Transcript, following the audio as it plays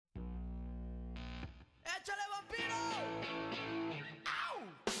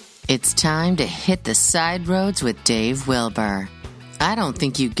It's time to hit the side roads with Dave Wilber. I don't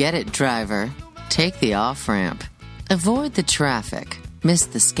think you get it, driver. Take the off-ramp. Avoid the traffic. Miss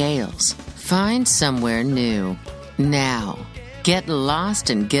the scales. Find somewhere new. Now, get lost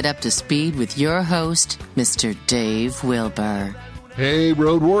and get up to speed with your host, Mr. Dave Wilber. Hey,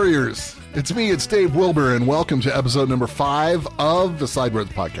 Road Warriors. It's me, it's Dave Wilber, and welcome to episode number 5 of the Side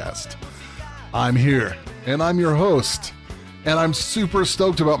Roads Podcast. I'm here, and I'm your host, and I'm super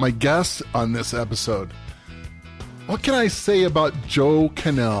stoked about my guest on this episode. What can I say about Joe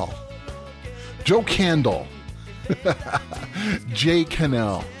Canell? Joe Candle. Jay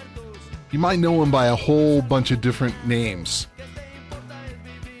Canell. You might know him by a whole bunch of different names.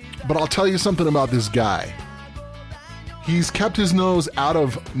 But I'll tell you something about this guy. He's kept his nose out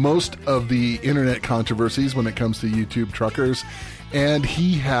of most of the internet controversies when it comes to YouTube truckers, and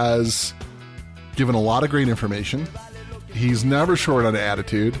he has given a lot of great information. He's never short on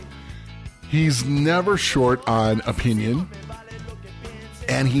attitude. He's never short on opinion.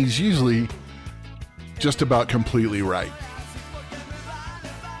 And he's usually just about completely right.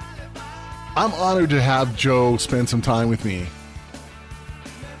 I'm honored to have Joe spend some time with me.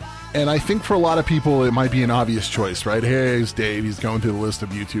 And I think for a lot of people, it might be an obvious choice, right? Hey, it's Dave. He's going through the list of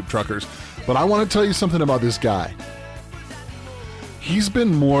YouTube truckers. But I want to tell you something about this guy. He's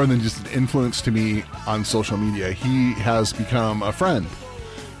been more than just an influence to me on social media. He has become a friend.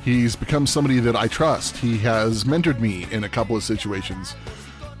 He's become somebody that I trust. He has mentored me in a couple of situations,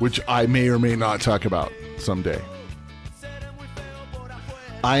 which I may or may not talk about someday.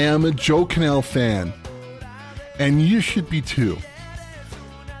 I am a Joe Canell fan, and you should be too.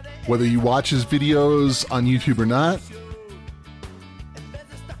 Whether you watch his videos on YouTube or not,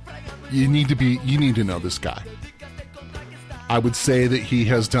 you need to know this guy. I would say that he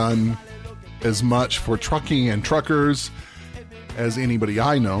has done as much for trucking and truckers as anybody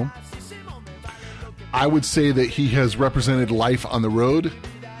I know. I would say that he has represented life on the road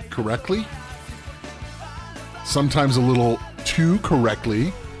correctly. Sometimes a little too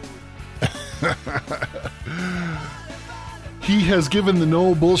correctly. He has given the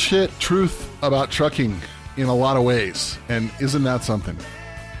no bullshit truth about trucking in a lot of ways. And isn't that something?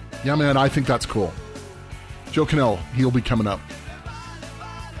 Yeah, man, I think that's cool. Joe Canell, he'll be coming up.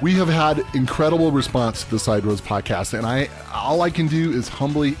 We have had incredible response to the Side Roads Podcast, and all I can do is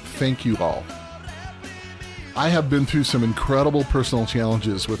humbly thank you all. I have been through some incredible personal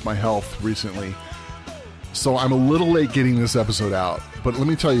challenges with my health recently, so I'm a little late getting this episode out. But let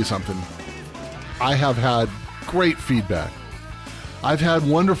me tell you something. I have had great feedback. I've had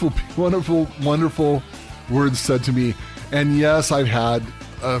wonderful, wonderful, wonderful words said to me, and yes, I've had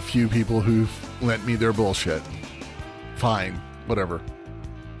a few people who've lent me their bullshit. Fine, whatever.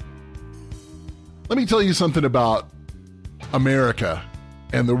 Let me tell you something about America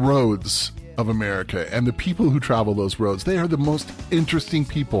and the roads of America and the people who travel those roads. They are the most interesting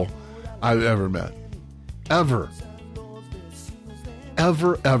people I've ever met. Ever.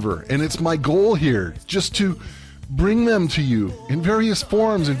 Ever, ever. And it's my goal here just to bring them to you in various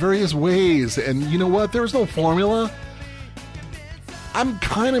forms, in various ways. And you know what? There's no formula. I'm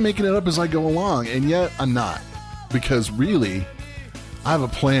kind of making it up as I go along, and yet I'm not. Because really, I have a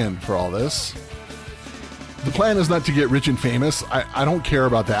plan for all this. The plan is not to get rich and famous. I don't care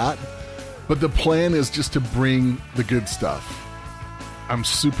about that. But the plan is just to bring the good stuff. I'm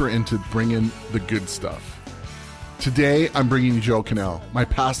super into bringing the good stuff. Today, I'm bringing you Joe Canell. My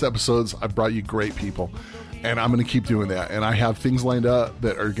past episodes, I've brought you great people. And I'm going to keep doing that. And I have things lined up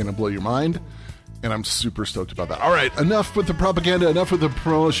that are going to blow your mind. And I'm super stoked about that. All right, enough with the propaganda, enough with the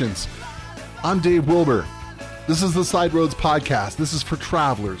promotions. I'm Dave Wilber. This is the Side Roads Podcast. This is for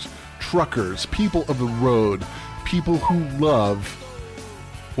travelers, truckers, people of the road, people who love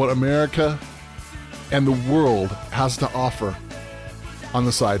what America and the world has to offer on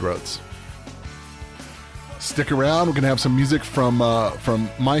the side roads. Stick around. We're going to have some music from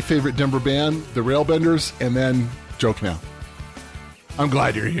my favorite Denver band, the Railbenders, and then Joe Canell. I'm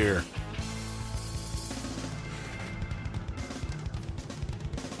glad you're here.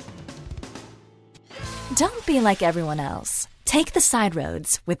 Don't be like everyone else. Take the side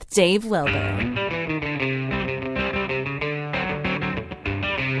roads with Dave Wilber.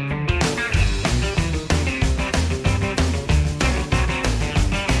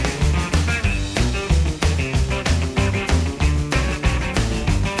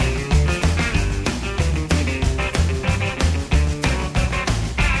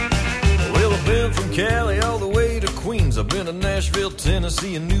 Cali all the way to Queens. I've been to Nashville,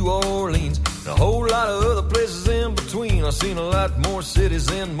 Tennessee, and New Orleans, and a whole lot of other places in between. I've seen a lot more cities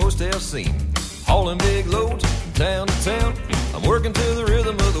than most have seen. hauling big loads from town to town. I'm working to the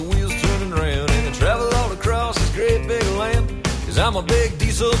rhythm of the wheels turning round, and I travel all across this great big land, 'cause I'm a big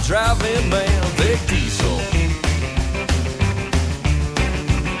diesel driving man. Big diesel.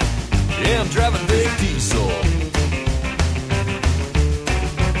 Yeah, I'm driving big diesel.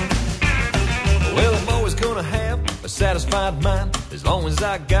 Well, I'm always gonna have a satisfied mind as long as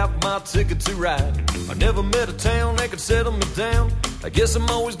I got my ticket to ride. I never met a town that could settle me down. I guess I'm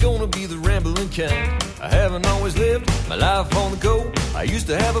always gonna be the rambling kind. I haven't always lived my life on the go. I used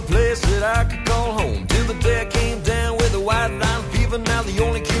to have a place that I could call home, till the day I came down with a white line fever. Now the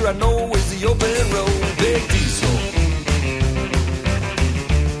only cure I know is the open road. Big diesel.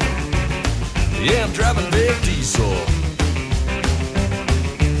 Yeah, I'm driving big diesel.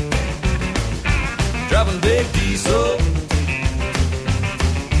 Driving big diesel.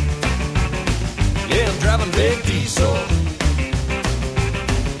 Yeah, I'm driving big diesel.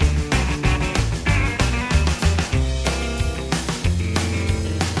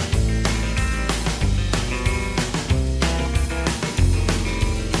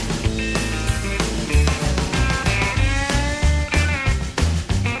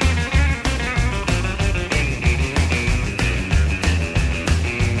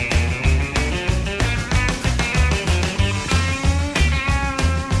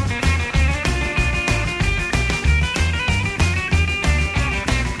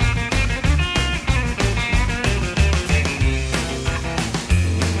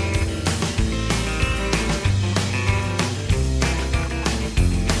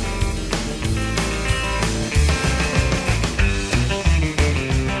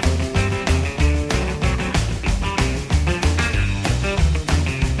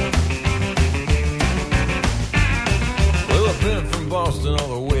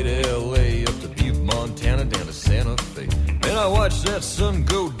 That sun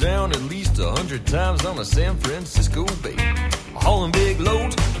go down at least 100 times on the San Francisco Bay. Hauling big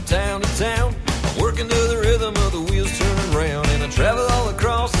loads from town to town. I'm working to the rhythm of the wheels turning round, and I travel all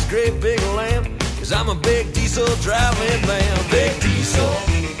across this great big land, 'cause I'm a big diesel driving man. Big diesel.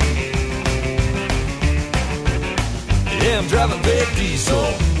 Yeah, I'm driving big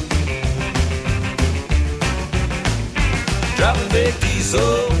diesel. Driving big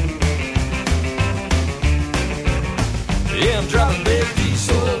diesel. Yeah, I'm driving big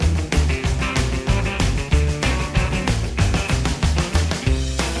diesel.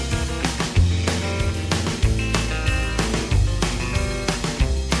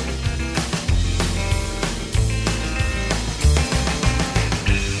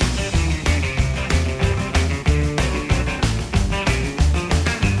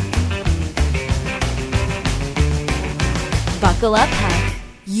 Buckle up, Hack.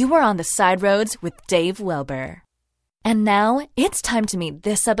 You are on the Side Roads with Dave Wilber. And now, it's time to meet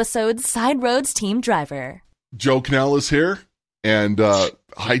this episode's Side Roads team driver. Joe Canell is here. And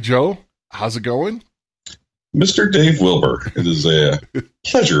hi, Joe. How's it going? Mr. Dave Wilber, it is a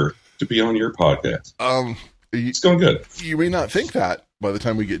pleasure to be on your podcast. It's going good. You may not think that by the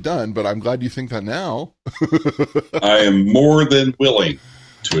time we get done, but I'm glad you think that now. I am more than willing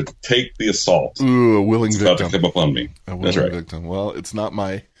to take the assault. Ooh, a willing it's victim. About to come upon me. A willing That's right. victim. Well, it's not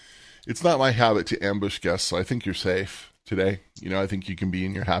my habit to ambush guests, so I think you're safe today. You know, I think you can be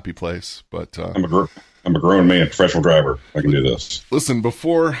in your happy place. But I'm a grown man, professional driver. I can do this. Listen,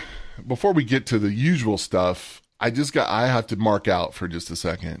 before we get to the usual stuff, I have to mark out for just a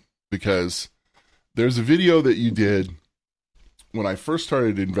second, because there's a video that you did when I first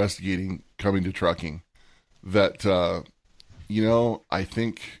started investigating coming to trucking that I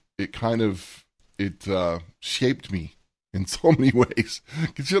think it shaped me in so many ways.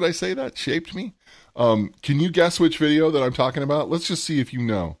 Should I say that? Shaped me? Can you guess which video that I'm talking about? Let's just see if you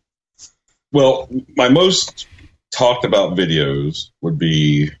know. Well, my most talked about videos would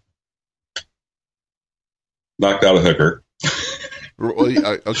be Knocked Out a Hooker.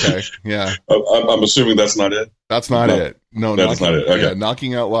 Okay, yeah. I'm assuming that's not it? That's not it. No, that's not it. Okay. Yeah,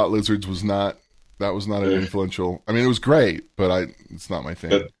 knocking out lot lizards was not an influential. I mean, it was great, but it's not my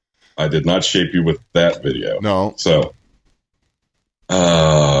thing. I did not shape you with that video. No. So,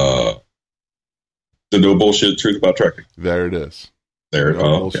 the no bullshit truth about trucking. There it is. No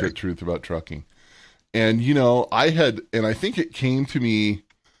bullshit truth about trucking. And I think it came to me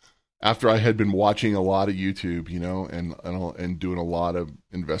after I had been watching a lot of YouTube, and doing a lot of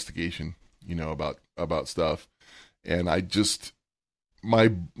investigation, about stuff. And I just, my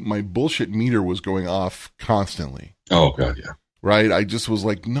bullshit meter was going off constantly. Oh God, yeah. Right? I just was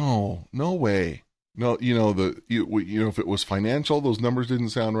like, no way. No, if it was financial, those numbers didn't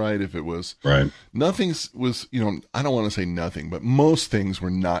sound right. If it was right, was, I don't want to say nothing, but most things were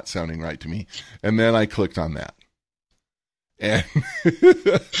not sounding right to me. And then I clicked on that. And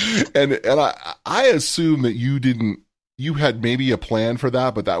and I assume that you had maybe a plan for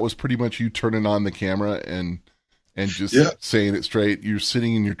that, but that was pretty much you turning on the camera and just saying it straight. You're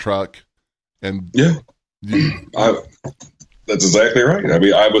sitting in your truck and that's exactly right. I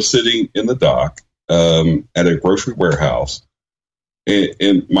mean, I was sitting in the dock at a grocery warehouse,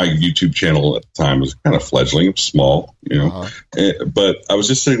 and my YouTube channel at the time was kind of fledgling. It was small, but I was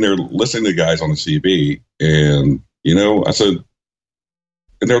just sitting there listening to guys on the CB, and I said,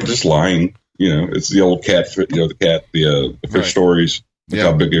 and they're just lying. It's the old cat, the fish stories.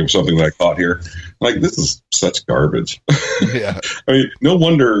 How big of something that I caught here. Like, this is such garbage. Yeah. I mean, no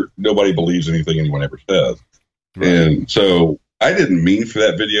wonder nobody believes anything anyone ever says. Right. And so I didn't mean for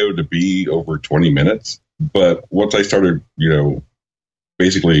that video to be over 20 minutes. But once I started,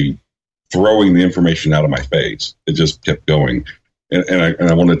 basically throwing the information out of my face, it just kept going. And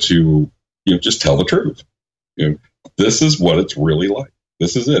I wanted to, just tell the truth. This is what it's really like.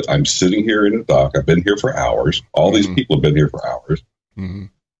 This is it. I'm sitting here in a dock. I've been here for hours. All these people have been here for hours. Mm-hmm.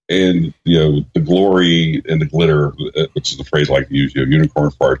 And, the glory and the glitter, which is the phrase I like to use,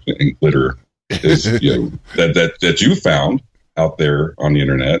 unicorn farts and glitter is, that you found out there on the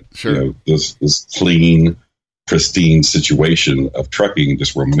internet. Sure. This clean, pristine situation of trucking,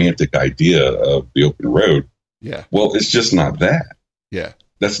 this romantic idea of the open road. Yeah. Well, it's just not that. Yeah.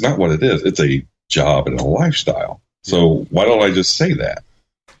 That's not what it is. It's a job and a lifestyle. So why don't I just say that?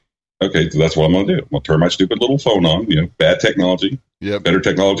 Okay, so that's what I'm going to do. I'm going to turn my stupid little phone on, bad technology, better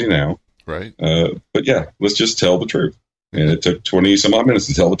technology now. Right. But yeah, let's just tell the truth. And it took 20 some odd minutes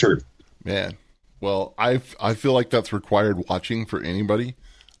to tell the truth. Man. Well, I feel like that's required watching for anybody.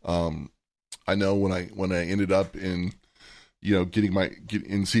 I know when I ended up in, getting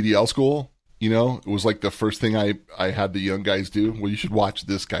in CDL school, it was like the first thing I had the young guys do. Well, you should watch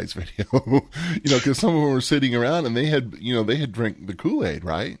this guy's video, because some of them were sitting around and they had drank the Kool-Aid,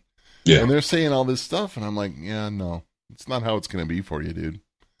 right? Yeah. And they're saying all this stuff. And I'm like, yeah, no, it's not how it's going to be for you, dude.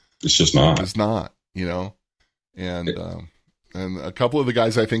 It's just not. It's not, and a couple of the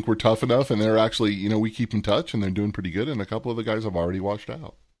guys I think were tough enough, and they're actually, we keep in touch and they're doing pretty good. And a couple of the guys have already washed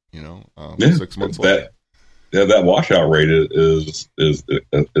out, 6 months later. That washout rate is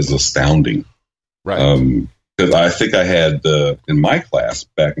astounding. Right. Because I think I had, in my class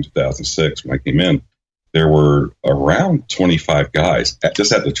back in 2006, when I came in, there were around 25 guys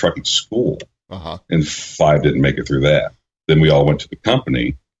just at the trucking school, and 5 didn't make it through that. Then we all went to the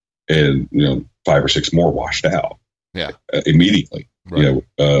company, and 5 or 6 more washed out. Yeah, immediately. Right.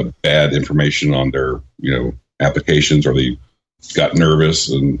 Bad information on their applications, or they got nervous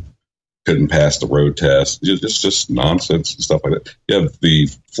and couldn't pass the road test. It's just nonsense and stuff like that. Yeah, the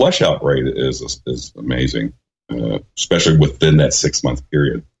flush out rate is amazing, especially within that 6-month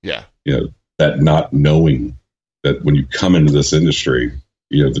period. Yeah, that not knowing that when you come into this industry,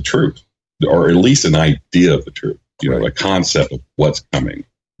 the truth, or at least an idea of the truth, right. A concept of what's coming.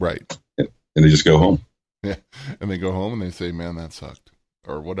 Right. And they just go home. Yeah. And they go home and they say, man, that sucked.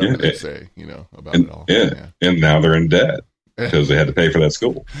 Or whatever they say, about it all. Yeah. And now they're in debt because they had to pay for that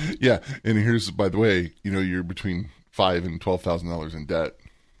school. Yeah. And here's, by the way, you're between $5,000 and $12,000 in debt,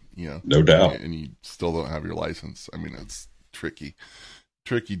 No doubt. And you still don't have your license. I mean, it's tricky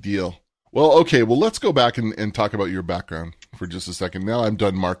deal. Well, okay. Well, let's go back and talk about your background for just a second. Now I'm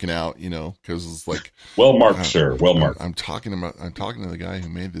done marking out, because it's like, well marked, sir. Well marked. I'm talking to the guy who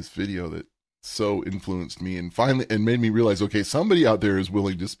made this video that so influenced me and made me realize, okay, somebody out there is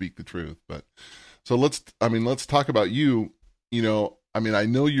willing to speak the truth. But so let's talk about you. I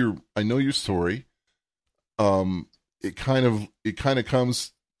know your story. It kind of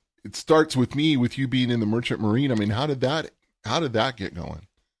comes, it starts with you being in the Merchant Marine. I mean, how did that get going?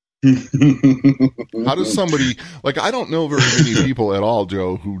 How does somebody, I don't know very many people at all,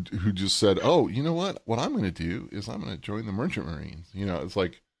 Joe, who just said, oh, you know what I'm going to do is I'm going to join the Merchant Marines. It's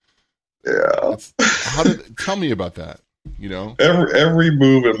like, yeah. Tell me about that. Every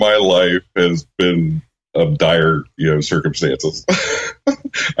move in my life has been of dire, circumstances.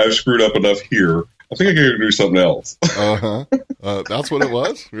 I've screwed up enough here. I think I can do something else. That's what it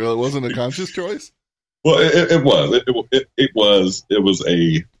was. It wasn't a conscious choice. Well, it was. It was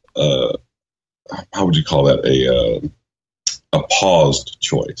a. How would you call that? A paused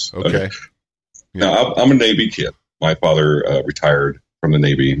choice. Okay. Yeah. Now I'm a Navy kid. My father retired from the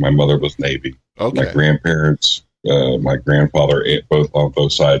Navy. My mother was Navy. Okay. My grandparents, my grandfather, on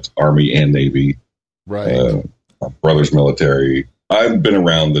both sides, Army and Navy. Right. My brother's military. I've been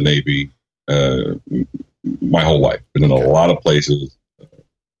around the Navy my whole life. Been in a lot of places,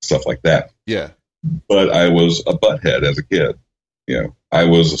 stuff like that. Yeah. But I was a butthead as a kid. I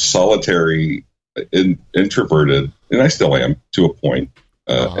was a solitary, introverted, and I still am to a point,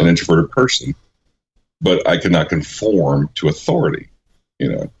 an introverted person. But I could not conform to authority.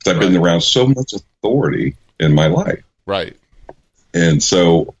 Because I've been around so much authority in my life. Right. And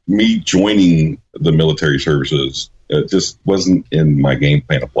so me joining the military services just wasn't in my game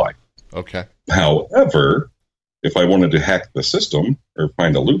plan of life. Okay. However, if I wanted to hack the system or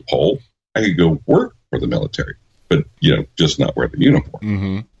find a loophole, I could go work for the military, but, just not wear the uniform.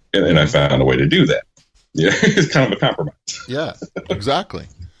 Mm-hmm. And I found a way to do that. Yeah, it's kind of a compromise. Yeah, exactly.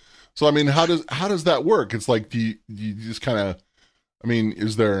 So, I mean, how does that work? It's like, do you just kind of,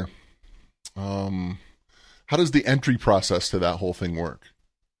 is there, how does the entry process to that whole thing work?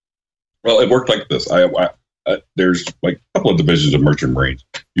 Well, it worked like this. There's like a couple of divisions of Merchant Marines.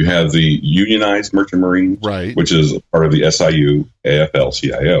 You have the unionized Merchant Marines, right, which is part of the SIU,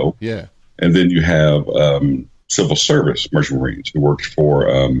 AFL-CIO. Yeah. And then you have civil service Merchant Marines who worked for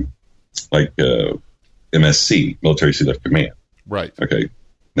MSC, Military Sea Lift Command. Right. Okay.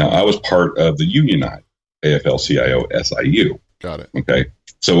 Now, I was part of the unionized AFL-CIO SIU. Got it. Okay.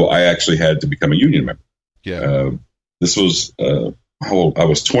 So I actually had to become a union member. Yeah. This was how old? I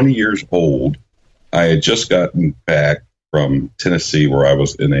was 20 years old. I had just gotten back from Tennessee, where I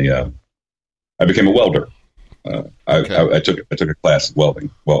was I became a welder. I took a class of welding,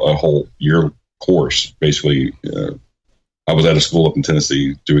 a whole year course, basically. I was at a school up in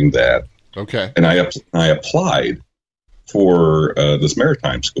Tennessee doing that. Okay. And I applied for this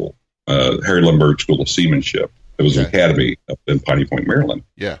maritime school, Harry Lindbergh School of Seamanship. It was an academy up in Piney Point, Maryland.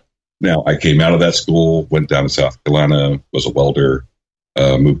 Yeah. Now, I came out of that school, went down to South Carolina, was a welder,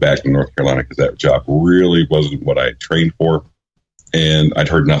 moved back to North Carolina because that job really wasn't what I had trained for. And I'd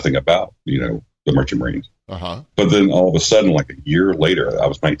heard nothing about, the Merchant Marines. Uh-huh. But then all of a sudden, like a year later, I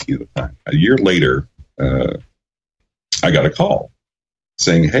was 19 at the time. A year later, I got a call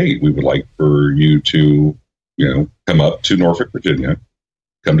saying, hey, we would like for you to, come up to Norfolk, Virginia,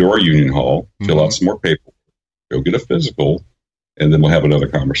 come to our union hall, fill out some more paperwork, go get a physical, and then we'll have another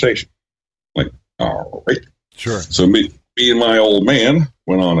conversation. Like, all right. Sure. So me and my old man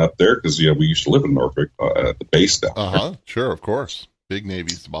went on up there because, we used to live in Norfolk at the base down there. Uh-huh. Sure, of course. Big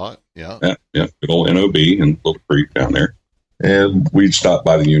Navy spot. Yeah. Yeah. Good old NOB in Little Creek down there. And we'd stop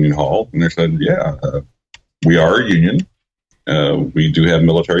by the union hall, and they said, we are a union. We do have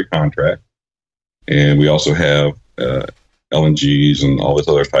military contract, and we also have LNGs and all this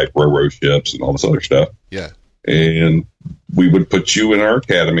other type, railroad ships and all this other stuff. Yeah. And we would put you in our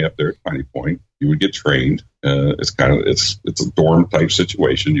academy up there at Piney Point. You would get trained. It's a dorm type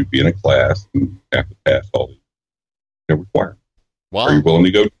situation. You'd be in a class and have to pass all the requirements. Wow. Are you willing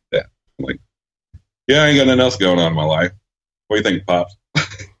to go do that? I'm like, yeah, I ain't got nothing else going on in my life. What do you think, Pops?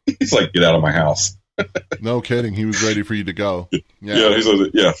 He's like, get out of my house. No kidding. He was ready for you to go. Yeah, he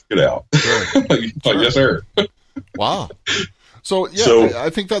said, get out. Sure. Like, yes, sir. Wow. So, I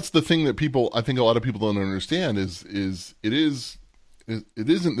think that's the thing that I think a lot of people don't understand is it isn't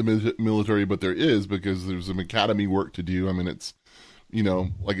the military, but there is, because there's some academy work to do. It's,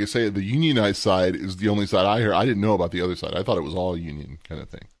 like I say, the unionized side is the only side I hear. I didn't know about the other side. I thought it was all union kind of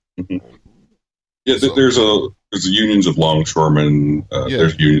thing. Mm-hmm. Yeah, so, there's the unions of longshoremen.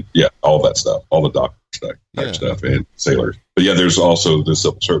 There's all that stuff, all the doctor stuff, and sailors. But there's also the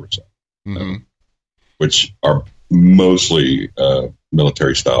civil service side, which are mostly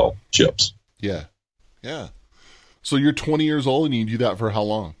military style ships. Yeah. So you're 20 years old, and you do that for how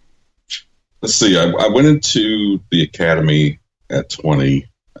long? Let's see. I went into the academy at 20.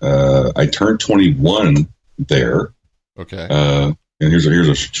 I turned 21 there. Okay. And here's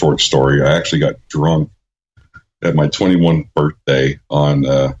a short story. I actually got drunk at my 21st birthday on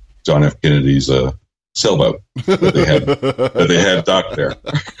John F. Kennedy's sailboat that they had docked there.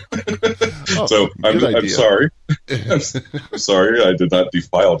 So I'm sorry. I'm sorry. I did not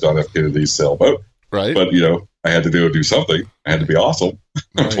defile John F. Kennedy's sailboat. Right. But I had to do something. I had to be awesome.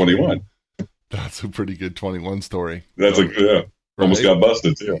 I'm 21. That's a pretty good 21 story. That's almost got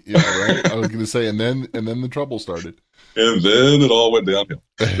busted too. Yeah, right. I was going to say, and then the trouble started. And then it all went downhill.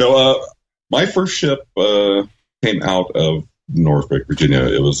 No, my first ship came out of Norfolk, Virginia.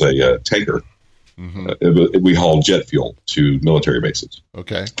 It was a tanker. Mm-hmm. We hauled jet fuel to military bases.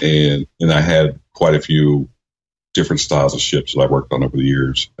 Okay. And I had quite a few different styles of ships that I worked on over the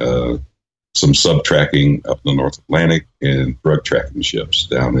years. Some sub-tracking up in the North Atlantic and drug tracking ships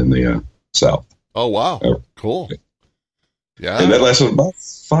down in the South. Oh, wow. Cool. Yeah. And that lasted about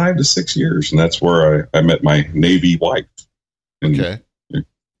 5 to 6 years. And that's where I met my Navy wife. And, okay.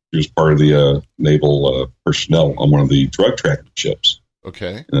 She was part of the naval personnel on one of the drug tracking ships.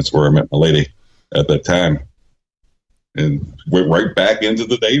 Okay. And that's where I met my lady at that time. And went right back into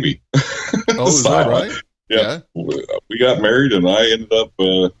the Navy. Oh, is that right? Yeah. We got married, and I ended up,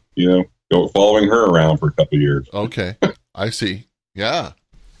 following her around for a couple of years. Okay. I see. Yeah.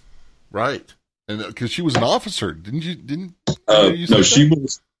 Right. And because she was an officer, didn't you? No, she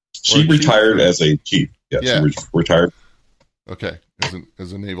retired as a chief. Yeah. She retired. Okay.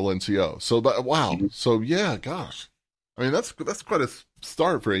 As a naval NCO. So, wow. Mm-hmm. So, yeah, gosh. I mean, that's quite a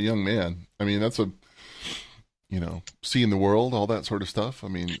start for a young man. I mean, that's seeing the world, all that sort of stuff. I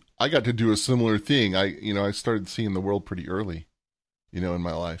mean, I got to do a similar thing. I started seeing the world pretty early, in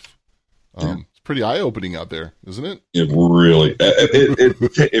my life. It's pretty eye-opening out there, isn't it? It really,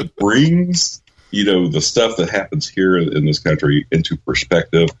 it brings, the stuff that happens here in this country into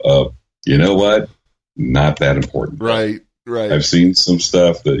perspective of, you know what? Not that important. Right. I've seen some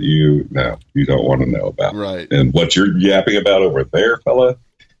stuff that you don't want to know about. Right. And what you're yapping about over there, fella,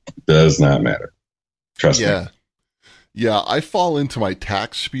 does not matter. Trust me. Yeah, I fall into my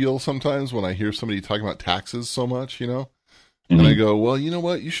tax spiel sometimes when I hear somebody talking about taxes so much, Mm-hmm. And I go, well, you know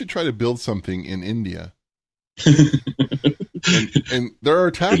what? You should try to build something in India. and there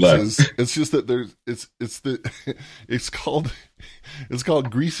are taxes. It's just that it's called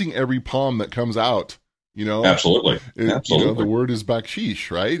greasing every palm that comes out, Absolutely. The word is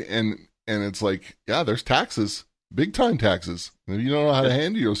baksheesh, right? And it's like, yeah, there's taxes, big time taxes. And if you don't know how to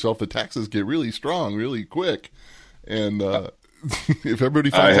handle yourself, the taxes get really strong, really quick. And if everybody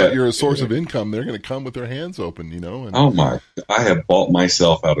finds out you're a source of income, they're going to come with their hands open, And, I have bought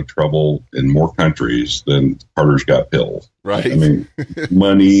myself out of trouble in more countries than Carter's Got Pills. Right. I mean,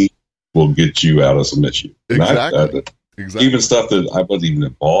 money will get you out of some issue. Exactly. Exactly. Even stuff that I wasn't even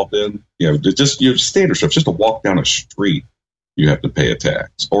involved in, just standard stuff. Just to walk down a street, you have to pay a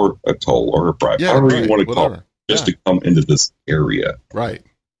tax or a toll or a bribe, however you want to call it, just to come into this area. Right.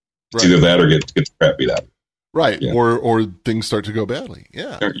 It's either that or get the crap beat out. Right. Yeah. Or things start to go badly.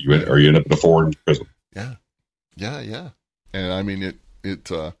 Yeah. Or you end up in a foreign prison. Yeah. And I mean,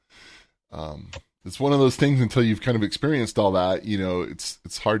 it's one of those things until you've kind of experienced all that,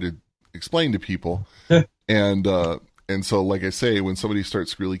 it's hard to explain to people. And so, like I say, when somebody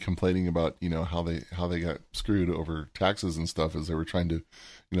starts really complaining about, how they got screwed over taxes and stuff as they were trying to,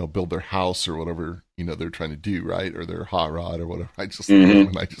 build their house or whatever, they're trying to do, right? Or their hot rod or whatever. I just look at them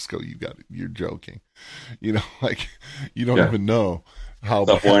and I just go, you're joking. Like you don't even know how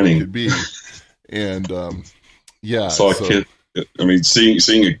bad it could be. And I saw a kid. I mean,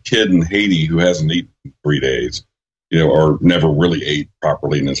 seeing a kid in Haiti who hasn't eaten in 3 days, or never really ate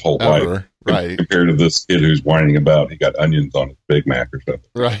properly in his whole life. Right. Compared to this kid who's whining about he got onions on his Big Mac or something.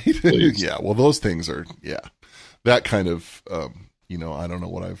 Right. Yeah. Well, those things are, that kind of, I don't know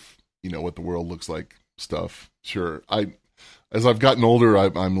what the world looks like stuff. Sure. As I've gotten older,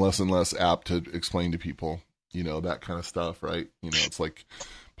 I'm less and less apt to explain to people, that kind of stuff. Right. It's like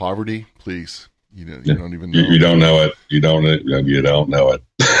poverty, please. You don't even know. You don't know it. You don't know it.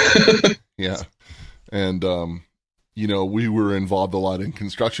 Yeah. And, we were involved a lot in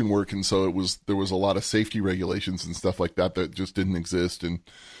construction work, and so there was a lot of safety regulations and stuff like that just didn't exist. And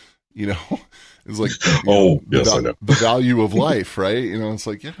it's like the value of life, right? It's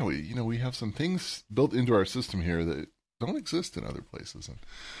like we have some things built into our system here that don't exist in other places,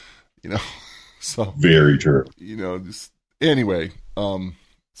 and so very true. Anyway,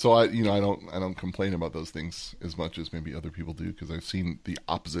 so I don't complain about those things as much as maybe other people do because I've seen the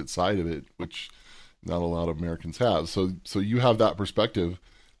opposite side of it, which not a lot of Americans have. So you have that perspective.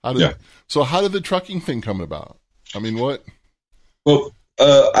 So how did the trucking thing come about? I mean, what? Well,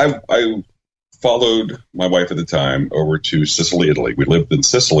 I followed my wife at the time over to Sicily, Italy. We lived in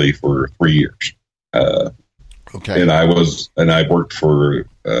Sicily for 3 years. Okay. And I worked for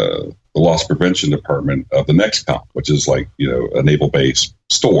the loss prevention department of the NEXCOM, which is like, a naval base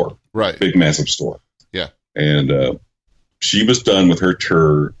store. Right. Big, massive store. Yeah. And she was done with her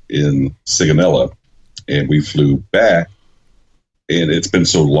tour in Sigonella, and we flew back. And it's been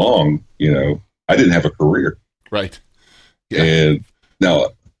so long, I didn't have a career. Right. Yeah. And now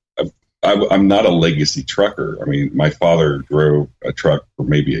I'm not a legacy trucker. I mean, my father drove a truck for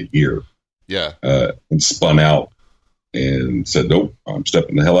maybe a year. Yeah. And spun out and said, nope, I'm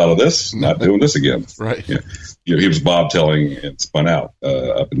stepping the hell out of this. Not doing this again. Right. Yeah. He was bobtailing and spun out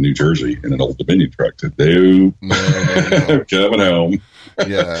up in New Jersey in an Old Dominion truck. Said, no. Coming home.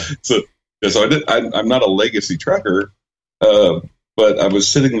 Yeah. So I'm not a legacy trucker, but I was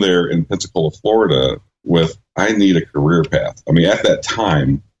sitting there in Pensacola, Florida with, I need a career path. I mean, at that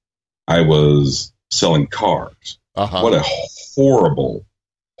time, I was selling cars. Uh-huh. What a horrible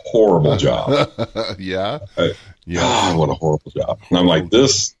horrible job. Yeah. Oh, what a horrible job. And I'm like,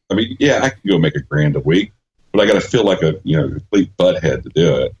 this, I mean, yeah, I can go make $1,000 a week, but I got to feel like a, complete butthead to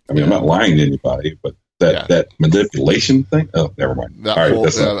do it. I mean, I'm not lying to anybody, but that manipulation thing. Oh, never mind. That all right. whole,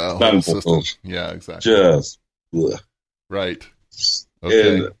 That's whole system. Yeah, exactly. Just, ugh. Right.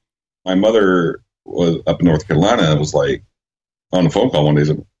 Okay. And my mother was up in North Carolina and was like, on a phone call one day,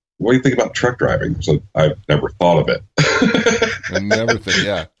 said, what do you think about truck driving? So I've never thought of it. I never think,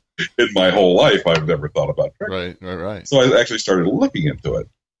 yeah. In my whole life, I've never thought about truck driving. Right. So I actually started looking into it.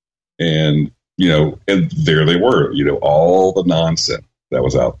 And, and there they were, all the nonsense that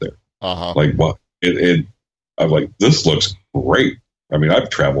was out there. Uh-huh. Like, what? I was like, this looks great. I mean, I've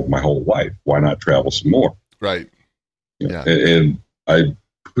traveled my whole life. Why not travel some more? Right. Yeah. And I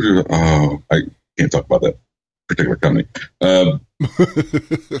can't talk about that particular company. Right.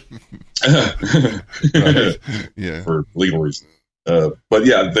 Yeah. For legal reasons. But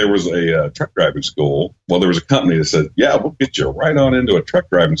yeah, there was a truck driving school. Well, there was a company that said, yeah, we'll get you right on into a truck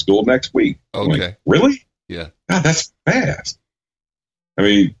driving school next week. Okay. I'm like, really? Yeah. God, that's fast. I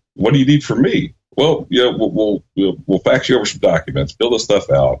mean, what do you need from me? Well, we'll fax you over some documents, fill this stuff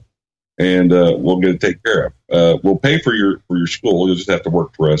out, and we'll get it taken care of. We'll pay for your school. You'll just have to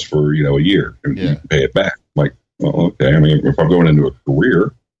work for us for a year and you can pay it back. I'm like, well, okay. I mean, if I'm going into a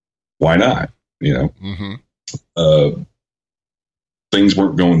career, why not? Mm-hmm. Things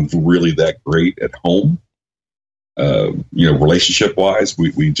weren't going really that great at home. Relationship wise,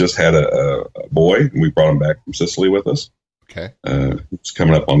 we just had a boy, and we brought him back from Sicily with us. Okay. It's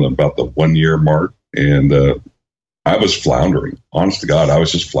coming up on about the 1 year mark, and I was floundering. Honest to God, I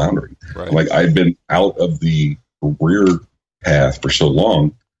was just floundering. Right. Like I'd been out of the career path for so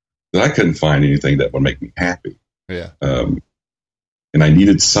long that I couldn't find anything that would make me happy. Yeah. And I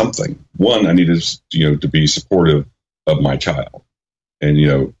needed something. One, I needed to be supportive of my child,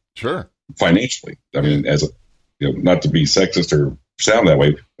 and sure, financially. I mean, as a not to be sexist or sound that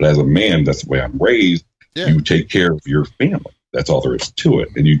way, but as a man, that's the way I'm raised. Yeah. You take care of your family. That's all there is to it.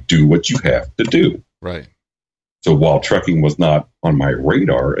 And you do what you have to do. Right. So while trucking was not on my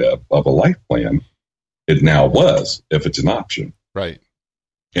radar of a life plan, it now was, if it's an option. Right.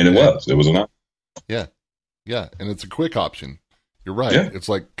 And it was an option. Yeah. Yeah. And it's a quick option. You're right. Yeah. It's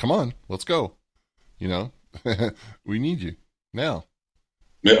like, come on, let's go. We need you now.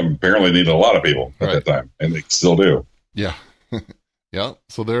 Yeah, apparently needed a lot of people at that time, and they still do. Yeah. Yeah.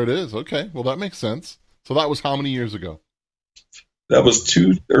 So there it is. Okay. Well, that makes sense. So that was how many years ago? That was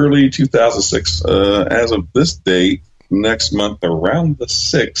early 2006. As of this date, next month, around the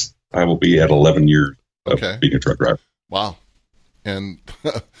 6th, I will be at 11 years of being a truck driver. Wow. And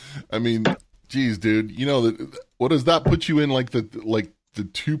I mean, geez, dude, what does that put you in, like the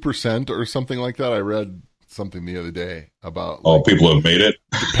 2% or something like that? I read something the other day about people have made it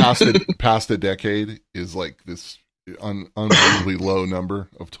past a decade is like this unbelievably low number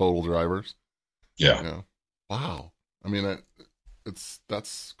of total drivers. Yeah. Wow. I mean,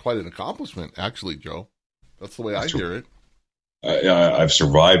 that's quite an accomplishment, actually, Joe. That's the way I hear it. I've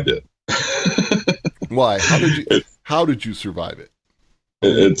survived it. Why? How did you survive it?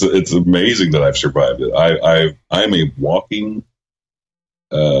 It's amazing that I've survived it. I'm a walking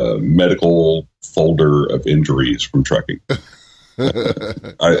medical folder of injuries from trucking.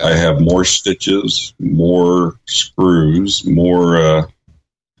 I have more stitches, more screws, more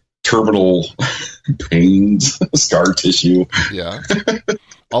terminal pains, scar tissue. Yeah.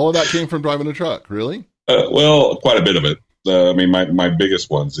 All of that came from driving a truck, really? Well, quite a bit of it. I mean, my biggest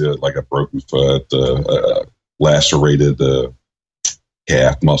ones, like a broken foot, lacerated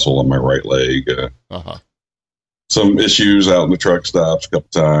calf muscle on my right leg. Some issues out in the truck stops a couple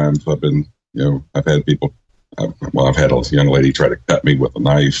times. I've been, I've had people, I've had a young lady try to cut me with a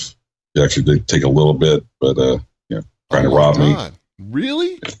knife. She actually did take a little bit, but, trying to rob me.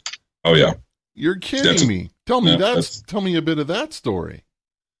 Really? Oh, yeah. You're kidding me. Tell me a bit of that story.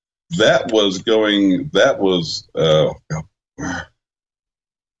 That was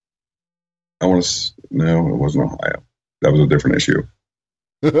no, it wasn't Ohio. That was a different issue.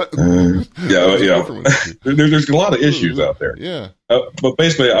 There's a lot of issues out there. Yeah. But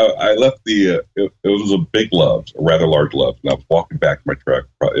basically, I left it was a big Love's, a rather large Love's, and I was walking back to my truck.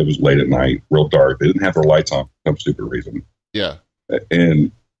 It was late at night, real dark. They didn't have their lights on for some stupid reason. Yeah.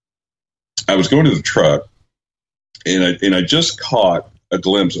 And I was going to the truck, and I just caught a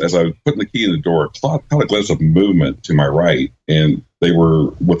glimpse as I was putting the key in the door. Caught a glimpse of movement to my right, and they were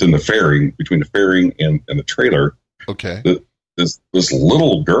within the fairing, between the fairing and the trailer. Okay. This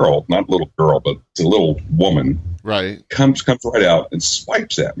little girl, not little girl, but it's a little woman, right, comes right out and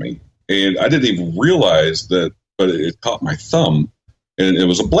swipes at me, and I didn't even realize that, but it caught my thumb, and it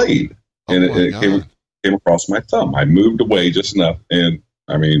was a blade, and it came across my thumb. I moved away just enough, and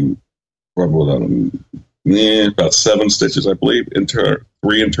I mean, what was that? About 7 stitches, I believe.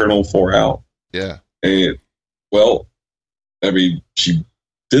 3 internal, 4 out. Yeah. And well, I mean, she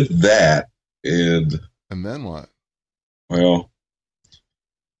did that, and then what? Well,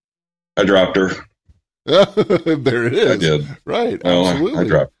 I dropped her. There it is. I did. Right. Well, absolutely. I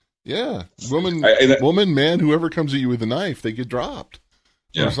dropped. Yeah. Woman, man, whoever comes at you with a knife, they get dropped.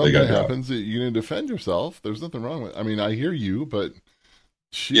 Yeah, or something happens, you need to defend yourself. There's nothing wrong with it. I mean, I hear you, but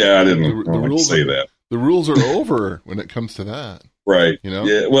I didn't the rules say that. The rules are over when it comes to that. Right. You know?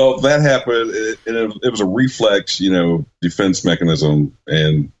 Yeah. Well, that happened. It was a reflex, defense mechanism.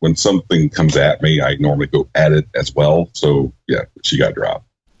 And when something comes at me, I normally go at it as well. So yeah, she got dropped.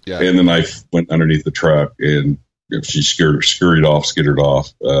 Yeah. And the knife went underneath the truck, and she skittered off.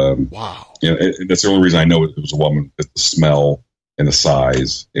 Wow. And that's the only reason I know it was a woman, because the smell and the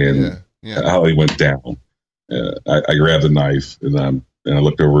size and how he went down. I grabbed the knife, and I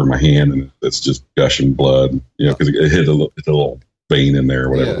looked over my hand, and it's just gushing blood, because it hit a little vein in there or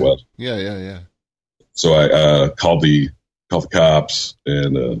whatever it was. Yeah. So I called the cops,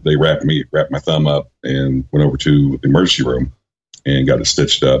 and they wrapped my thumb up, and went over to the emergency room and got it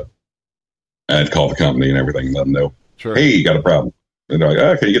stitched up. I had called the company and everything, and let them know, sure. Hey, you got a problem. And they're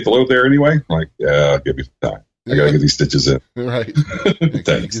like, can you get the load there anyway? I'm like, yeah, I'll give you some time. I got to get these stitches in. Right.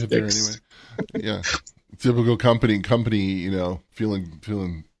 Thanks. Get it there anyway. Yeah. Typical company, feeling,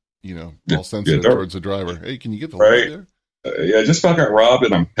 all sensitive towards the driver. Hey, can you get the load there? I just about got robbed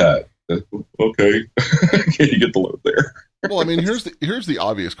and I'm cut. Okay. Can you get the load there? Well, I mean, here's the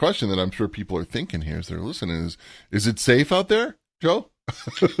obvious question that I'm sure people are thinking here as they're listening is it safe out there, Joe?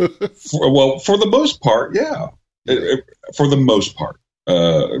 For the most part, yeah. For the most part,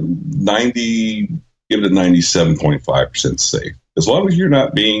 97.5% safe. As long as you're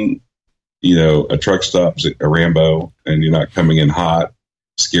not being, a truck stop, a Rambo, and you're not coming in hot,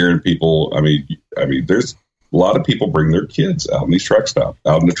 scaring people. I mean, there's a lot of people bring their kids out in these truck stops,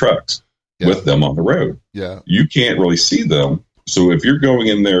 out in the trucks with them on the road. Yeah. You can't really see them. So if you're going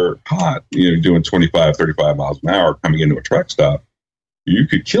in there hot, doing 25, 35 miles an hour, coming into a truck stop, you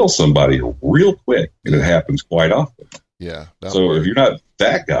could kill somebody real quick, and it happens quite often. Yeah. So if you're not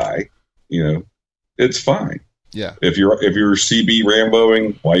that guy, it's fine. Yeah. If you're CB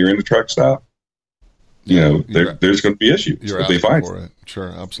Ramboing while you're in the truck stop, there's going to be issues if they find for it. Sure,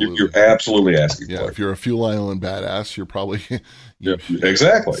 absolutely. You're absolutely asking for it. Yeah, if you're a fuel island badass, you're probably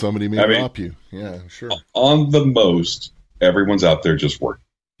exactly. Somebody may rob you. Yeah, sure. On the most, everyone's out there just working.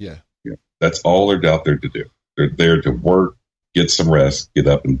 Yeah. That's all they're out there to do. They're there to work, get some rest, get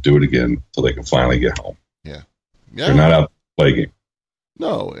up and do it again until they can finally get home. Yeah. They're not out playing.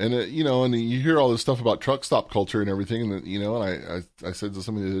 No, and and you hear all this stuff about truck stop culture and everything, and and I said to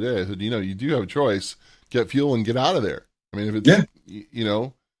somebody the other day, I said, you do have a choice: get fuel and get out of there. I mean, if it's if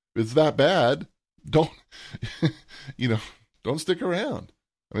it's that bad, don't don't stick around.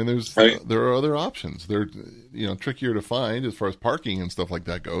 I mean, there are other options. They're trickier to find as far as parking and stuff like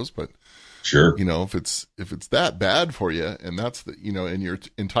that goes, but sure, if it's that bad for you, and that's and your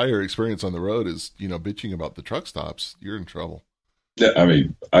entire experience on the road is bitching about the truck stops, you're in trouble. Yeah, I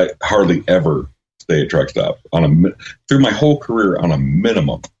mean, I hardly ever stay at truck stop through my whole career on a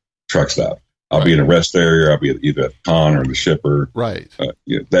minimum truck stop. I'll be in a rest area. I'll be at either at the con or the shipper, right?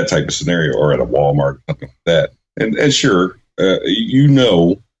 That type of scenario, or at a Walmart, something like that. And sure,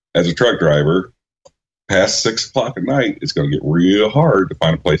 as a truck driver, past 6 o'clock at night, it's going to get real hard to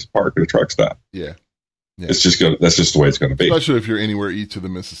find a place to park at a truck stop. Yeah. It's just that's just the way it's going to be. Especially if you're anywhere east of the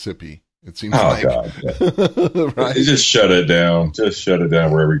Mississippi. It seems like. God. Yeah. Right. Just shut it down. Just shut it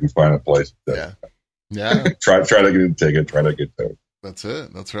down wherever you can find a place. Yeah. try to get a ticket. Try to get towed. That's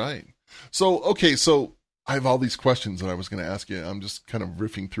it. That's right. So I have all these questions that I was going to ask you. I'm just kind of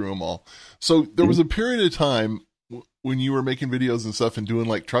riffing through them all. So there was a period of time when you were making videos and stuff and doing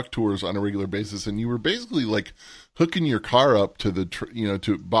like truck tours on a regular basis, and you were basically like hooking your car up to the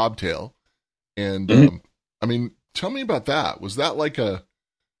to bobtail. And I mean, tell me about that. Was that like a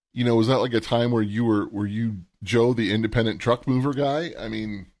time where were you Joe, the independent truck mover guy? I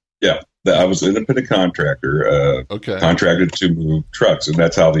mean, yeah, I was an independent contractor, contracted to move trucks, and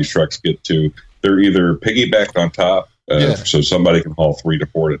that's how these trucks get to. They're either piggybacked on top, so somebody can haul 3 to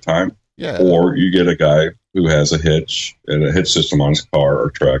 4 at a time, or you get a guy who has a hitch and a hitch system on his car or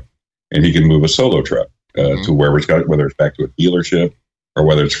truck, and he can move a solo truck to wherever it's got, whether it's back to a dealership or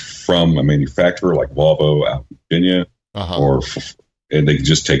whether it's from a manufacturer like Volvo out in Virginia, and they can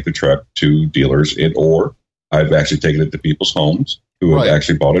just take the truck to dealers, or I've actually taken it to people's homes who have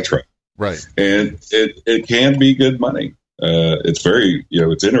actually bought a truck. Right. And it can be good money. it's very,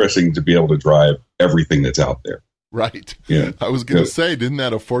 it's interesting to be able to drive everything that's out there. Right. Yeah. I was going to say, didn't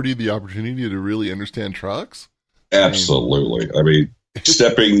that afford you the opportunity to really understand trucks? Absolutely. I mean,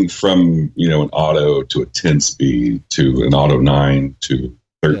 stepping from, an auto to a 10-speed to an auto 9 to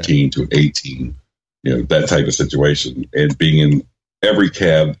 13 to an 18, that type of situation, and being in every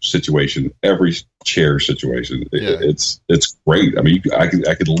cab situation, every chair situation, it's great. I mean, I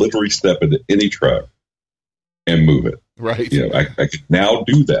could literally step into any truck and move it. Right. I could now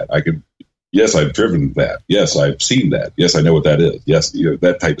do that. Yes, I've driven that. Yes, I've seen that. Yes, I know what that is. Yes,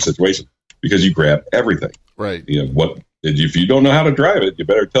 that type of situation, because you grab everything. Right. If you don't know how to drive it, you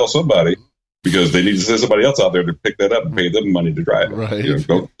better tell somebody, because they need to send somebody else out there to pick that up and pay them money to drive it. Right.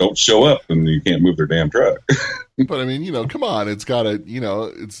 Don't show up and you can't move their damn truck. But I mean, come on, it's got it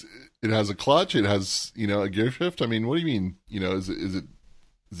has a clutch, it has, a gear shift. I mean, what do you mean? Is it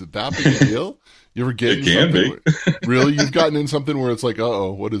that big a deal? You ever get it can be. Really? You've gotten in something where it's like,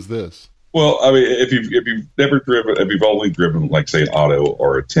 what is this? Well, I mean, if you've never driven, if you've only driven, like, say, an auto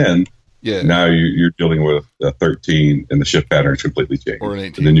or a 10, now you're dealing with a 13, and the shift pattern is completely changed. Or an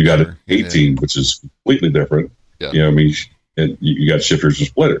 18. And then you got an 18, which is completely different. Yeah. And you got shifters and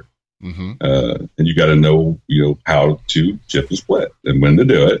splitter. Mm-hmm. And you got to know, how to shift and split and when to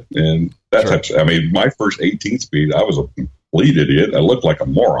do it. And that type of, I mean, my first 18 speed, I was a complete idiot. I looked like a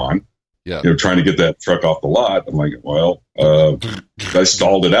moron. Yeah. Trying to get that truck off the lot. I'm like, well, I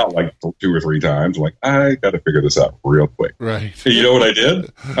stalled it out like 2 or 3 times. I'm like, I got to figure this out real quick. Right. And you know what I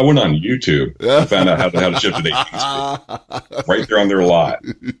did? I went on YouTube and found out how to shift an 18 speed right there on their lot.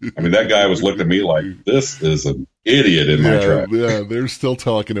 I mean, that guy was looking at me like, this is an idiot in my truck. Yeah, they're still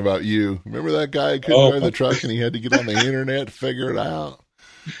talking about you. Remember that guy who couldn't drive the truck and he had to get on the internet to figure it out?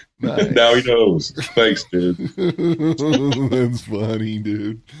 Nice. Now he knows. Thanks, dude. That's funny,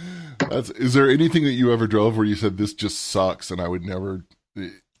 dude. Is there anything that you ever drove where you said, this just sucks and I would never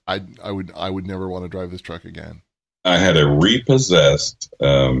want to drive this truck again? I had a repossessed,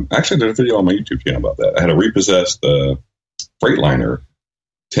 actually I did a video on my YouTube channel about that. I had a repossessed Freightliner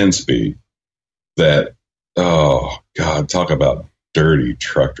 10-speed that, oh God, talk about dirty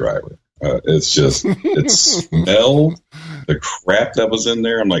truck driver. It smelled the crap that was in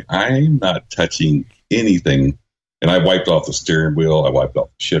there. I'm like, I'm not touching anything. And I wiped off the steering wheel. I wiped off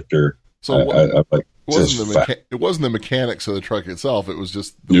the shifter. So it wasn't the mechanics of the truck itself. It was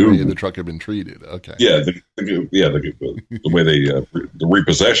just the way the truck had been treated. Okay. Yeah. The way the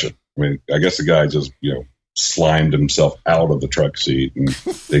repossession. I mean, I guess the guy just, slimed himself out of the truck seat and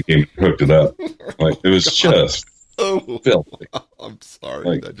they came and hooked it up. Like, it was just filthy. I'm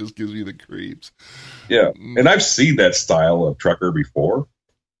sorry. That just gives me the creeps. Yeah. And I've seen that style of trucker before.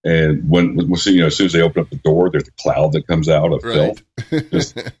 And when as soon as they open up the door, there's a cloud that comes out of filth.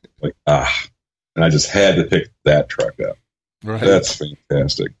 Just like, and I just had to pick that truck up. Right. That's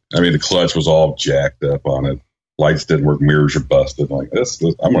fantastic. I mean, the clutch was all jacked up on it. Lights didn't work. Mirrors are busted. Like, this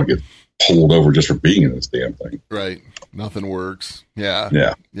I'm going to get pulled over just for being in this damn thing. Right. Nothing works. Yeah.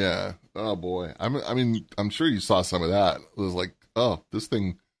 Yeah. Yeah. Oh boy. I'm sure you saw some of that. It was like,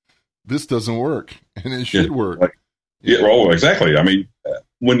 this doesn't work, and it should work. Exactly. I mean,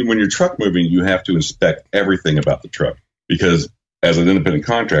 when you're truck moving, you have to inspect everything about the truck, because as an independent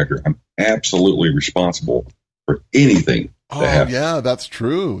contractor, I'm absolutely responsible for anything that happens. Yeah, that's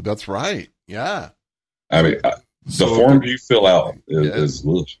true. That's right. Yeah. I mean, the forms you fill out is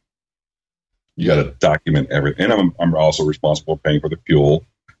you got to document everything. And I'm also responsible for paying for the fuel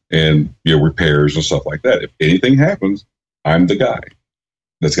and repairs and stuff like that. If anything happens, I'm the guy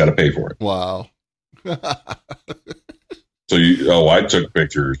that's got to pay for it. Wow. So I took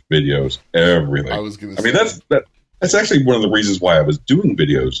pictures, videos, everything. I was going to say. That's actually one of the reasons why I was doing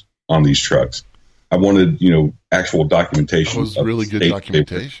videos on these trucks. I wanted, actual documentation. It was really good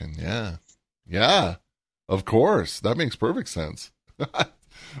documentation. Yeah. Yeah. Of course. That makes perfect sense.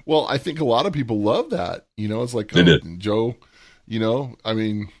 Well, I think a lot of people love that. It's like, Joe, I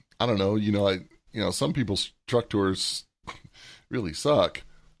mean, I don't know, some people's truck tours really suck.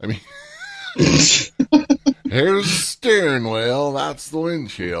 I mean, here's the steering wheel. That's the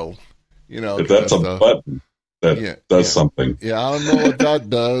windshield. If that's a button that does something. Yeah, I don't know what that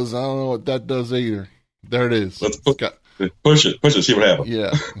does. I don't know what that does either. There it is. Let's push it, see what happens.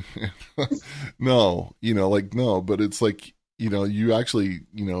 Yeah. No, but it's like, you actually,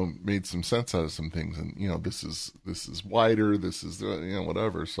 made some sense out of some things, and this is wider, this is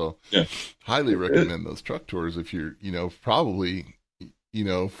whatever. So yeah, highly recommend those truck tours if you're, probably,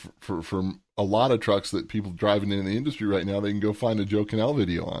 for a lot of trucks that people driving in the industry right now, they can go find a Joe Canell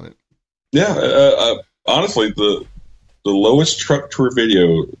video on it. Yeah, honestly, the lowest truck tour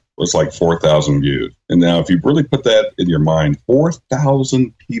video was like 4,000 views. And now, if you really put that in your mind,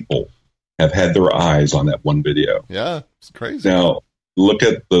 4,000 people have had their eyes on that one video. Yeah, it's crazy. Now, look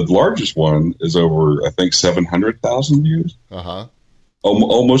at the largest one is over, I think, 700,000 views. Uh-huh.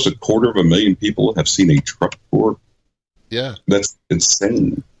 Almost 250,000 people have seen a truck tour. Yeah. That's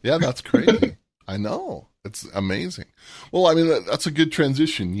insane. Yeah, that's crazy. I know. It's amazing. Well, I mean, that's a good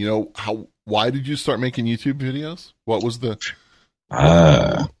transition. You know, why did you start making YouTube videos? What was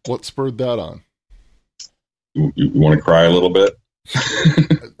what spurred that on? You want to cry a little bit?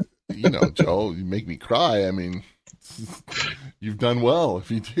 You know, Joe, you make me cry. I mean, you've done well if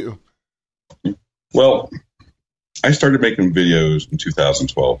you do. Well, I started making videos in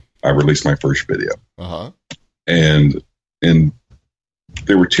 2012. I released my first video. Uh-huh. And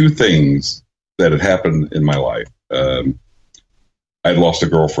there were two things that had happened in my life. I'd lost a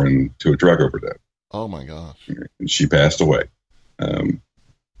girlfriend to a drug overdose. Oh, my gosh. And she passed away.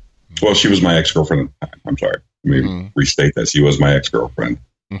 Well, she was my ex-girlfriend at the time. I'm sorry. Let me restate that. She was my ex-girlfriend.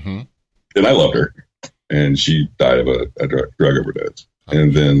 Mm-hmm. And I loved her. And she died of a drug overdose. Okay.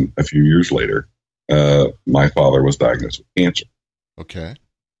 And then a few years later, my father was diagnosed with cancer. Okay.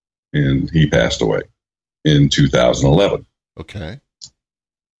 And he passed away in 2011. Okay.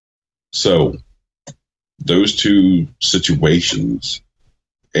 So those two situations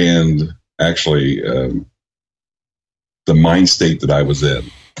and actually the mind state that I was in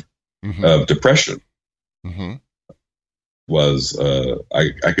of depression was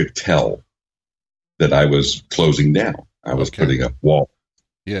I could tell that I was closing down. I was putting up walls.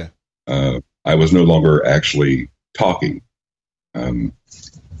 Yeah. I was no longer actually talking. And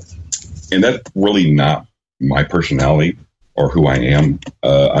that's really not my personality or who I am.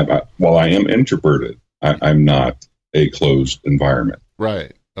 While I am introverted, I'm not a closed environment.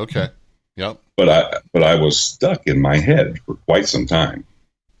 Right. Okay. Yep. But I was stuck in my head for quite some time.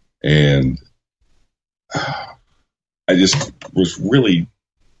 And I just was really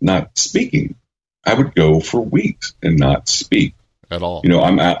not speaking. I would go for weeks and not speak at all. You know,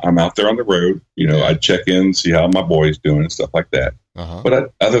 I'm out there on the road. You know, I'd check in, see how my boy's doing and stuff like that. Uh-huh.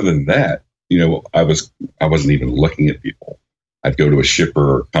 But other than that, you know, I wasn't even looking at people. I'd go to a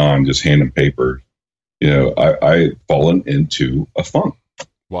shipper or con, just hand them papers. You know, I'd fallen into a funk,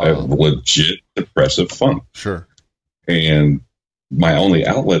 a legit depressive funk. Sure. And my only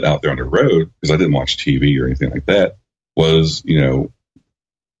outlet out there on the road, because I didn't watch TV or anything like that, was, you know,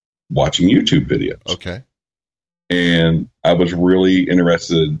 watching YouTube videos. Okay. And I was really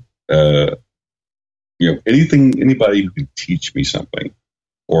interested, you know, anybody who could teach me something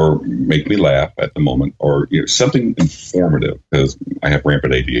or make me laugh at the moment, or, you know, something informative, because I have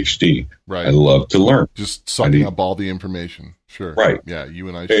rampant ADHD. Right. I love to learn. Just sucking up all the information. Sure. Right. Yeah. You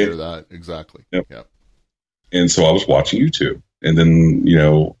and I share that. Exactly. Yep. Yep. And so I was watching YouTube. And then, you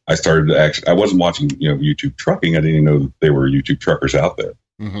know, I started to I wasn't watching, you know, YouTube trucking. I didn't even know that there were YouTube truckers out there.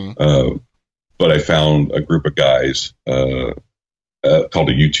 Mm-hmm. But I found a group of guys called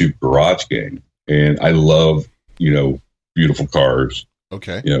a YouTube Garage Gang. And I love, you know, beautiful cars.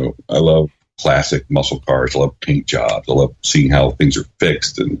 Okay. You know, I love classic muscle cars. I love paint jobs. I love seeing how things are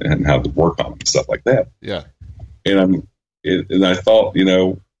fixed and how to work on them and stuff like that. Yeah. And I thought, you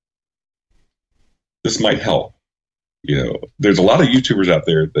know, this might help. You know, there's a lot of YouTubers out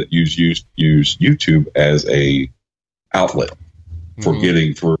there that use YouTube as a outlet for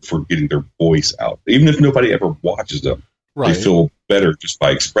getting their voice out. Even if nobody ever watches them, they feel better just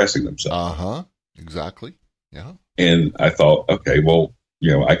by expressing themselves. Uh-huh. Exactly. Yeah. And I thought, okay, well,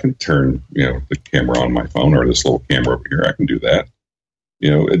 you know, I can turn, you know, the camera on my phone or this little camera over here. I can do that.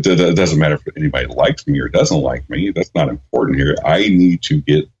 You know, it doesn't matter if anybody likes me or doesn't like me. That's not important here. I need to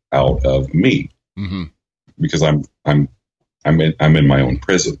get out of me because I'm in my own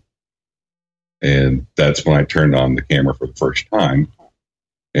prison. And that's when I turned on the camera for the first time.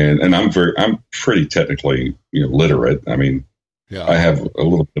 And I'm pretty technically, you know, literate. I mean, I have a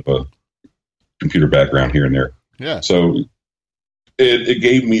little bit of a computer background here and there. Yeah. So it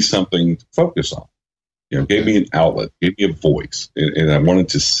gave me something to focus on. You know, gave me an outlet, gave me a voice, and I wanted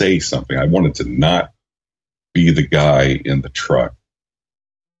to say something. I wanted to not be the guy in the truck,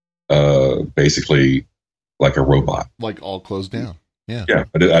 basically like a robot, like all closed down. Yeah, yeah.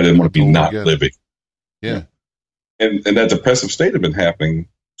 I didn't want to be not living. Yeah, and that depressive state had been happening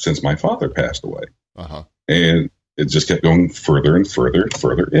since my father passed away, and it just kept going further and further and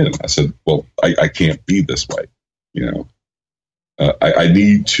further in. I said, "Well, I can't be this way." You know, I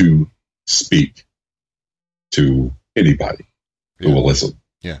need to speak to anybody who will listen.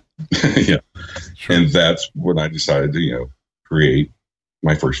 Yeah. Yeah. Sure. And that's when I decided to, you know, create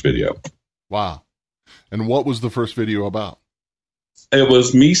my first video. Wow. And what was the first video about? It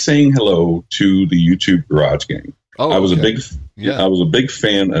was me saying hello to the YouTube Garage Gang. Oh, I was okay. I was a big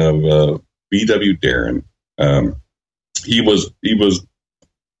fan of B.W. Darren. He was,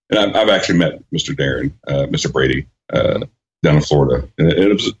 and I've actually met Mr. Darren, Mr. Brady, down in Florida,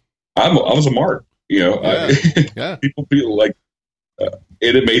 and I was a mark. People feel like,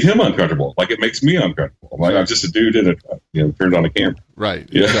 it made him uncomfortable, like it makes me uncomfortable. Like I'm just a dude in a turned on a camera. Right.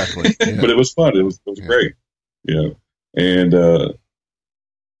 Yeah. Exactly. Yeah. But it was fun. It was great. And that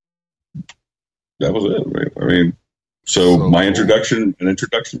was it. Right? I mean, so my introduction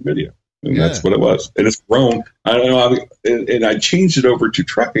video, and that's what it was. And it's grown. I don't know. And I changed it over to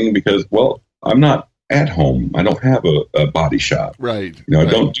trucking because, well, I'm not at home. I don't have a body shop. Right. I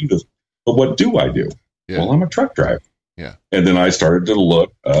don't do this. But what do I do? Yeah. Well, I'm a truck driver. Yeah. And then I started to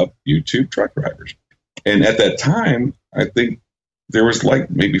look up YouTube truck drivers. And at that time, I think there was like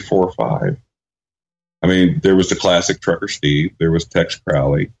maybe 4 or 5. I mean, there was the classic Trucker Steve. There was Tex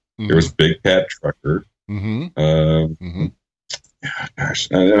Crowley. Mm-hmm. There was Big Cat Trucker. Mm-hmm. Gosh,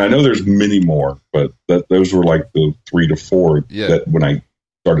 and I know there's many more, but those were like the 3 to 4 that when I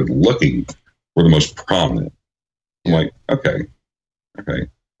started looking were the most prominent. I'm like, okay,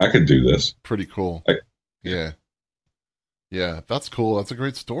 I could do this. Pretty cool. Yeah, that's cool. That's a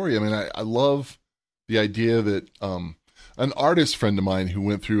great story. I mean, I love the idea that an artist friend of mine who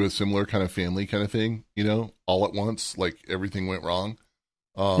went through a similar kind of family kind of thing, all at once, like everything went wrong.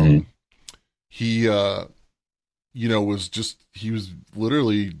 He, he was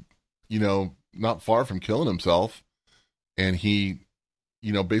literally, not far from killing himself. And he,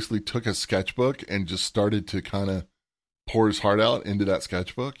 basically took a sketchbook and just started to kind of pour his heart out into that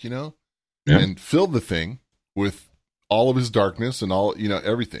sketchbook, and filled the thing with all of his darkness and all,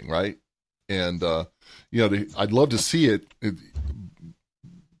 everything. Right. And, I'd love to see it, to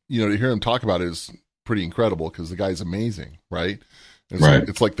hear him talk about it is pretty incredible because the guy's amazing. Right.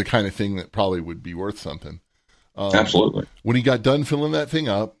 It's like the kind of thing that probably would be worth something. Absolutely. When he got done filling that thing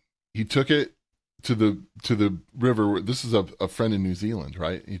up, he took it to the river. This is a friend in New Zealand,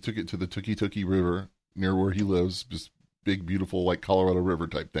 right? He took it to the Tuki River near where he lives, this big, beautiful, like Colorado River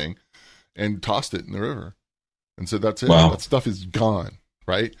type thing, and tossed it in the river and said, that's it. Wow. That stuff is gone.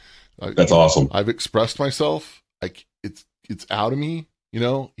 Right. That's awesome. I've expressed myself. Like it's out of me, He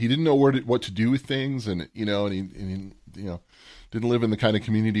didn't know what to do with things. And, and he didn't live in the kind of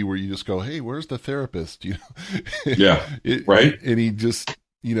community where you just go, hey, where's the therapist? Yeah. Right. And he just,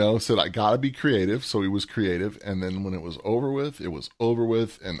 said, I gotta be creative. So he was creative. And then when it was over with,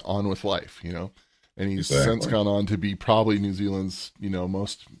 and on with life, and he's since gone on to be probably New Zealand's,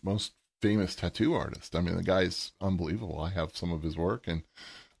 most famous tattoo artist. I mean, the guy's unbelievable. I have some of his work and,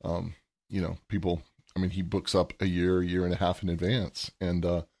 people, he books up a year and a half in advance. And,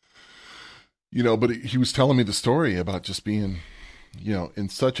 but he was telling me the story about just being, in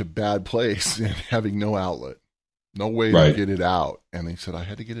such a bad place and having no outlet, no way to get it out. And he said, I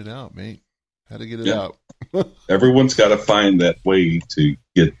had to get it out, mate. Had to get it out. Everyone's got to find that way to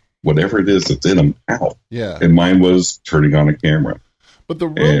get whatever it is that's in them out. Yeah. And mine was turning on a camera. But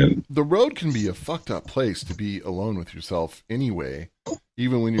the road can be a fucked up place to be alone with yourself anyway,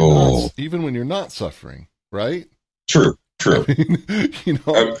 even when you're not suffering, right? True. I mean,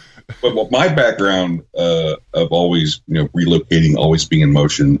 but my background of always, relocating, always being in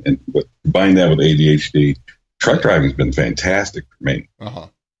motion, and combine that with ADHD, truck driving has been fantastic for me. Uh-huh.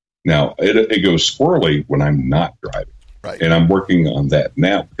 Now it goes squirrely when I'm not driving, right? And I'm working on that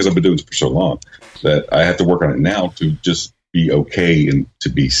now because I've been doing this for so long that I have to work on it now to just be okay and to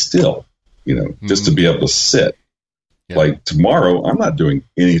be still, just to be able to sit. Yeah. Like tomorrow, I'm not doing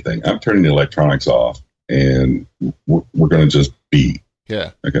anything. I'm turning the electronics off, and we're going to just be.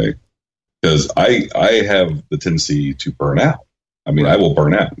 Yeah. Okay. Because I have the tendency to burn out. I mean, I will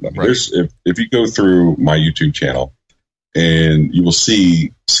burn out. I mean, there's if you go through my YouTube channel, and you will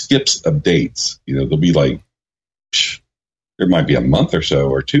see skips of dates. There'll be like there might be a month or so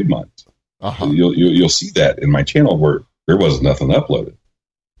or 2 months. Uh-huh. You'll see that in my channel where there was nothing uploaded.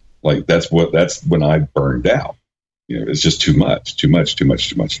 Like that's when I burned out. It's just too much.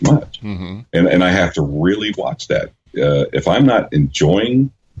 Mm-hmm. And I have to really watch that. If I'm not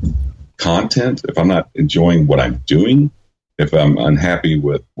enjoying content, if I'm not enjoying what I'm doing, if I'm unhappy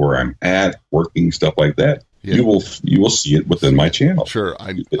with where I'm at, working, stuff like that, you will see it within my channel. Sure,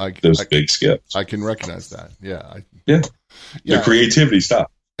 those big skips. I can recognize that. Yeah. The creativity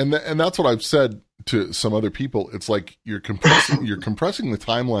stops. And that's what I've said to some other people. It's like you're compressing the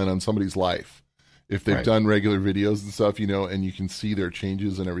timeline on somebody's life if they've done regular videos and stuff, and you can see their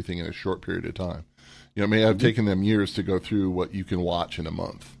changes and everything in a short period of time. It may have taken them years to go through what you can watch in a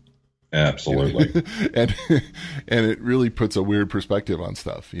month. Absolutely. and it really puts a weird perspective on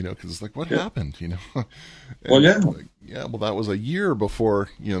stuff, because it's like, what happened, Well, yeah. Well, that was a year before,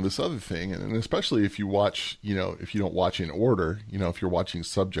 this other thing. And especially if you watch, if you don't watch in order, if you're watching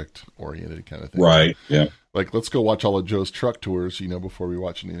subject oriented kind of thing. Right. Yeah. Like, let's go watch all of Joe's truck tours, before we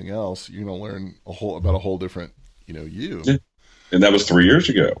watch anything else. You're going to learn about a whole different, you. Yeah. And that was 3 years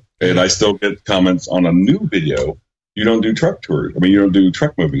ago. And I still get comments on a new video. You don't do truck tours. You don't do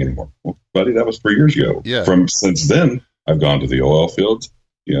truck moving anymore. Well, buddy, that was 3 years ago. Yeah. Since then, I've gone to the oil fields.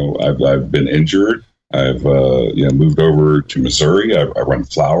 I've been injured. I've moved over to Missouri. I run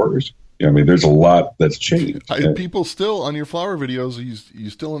flowers. There's a lot that's changed. People still on your flower videos. Are you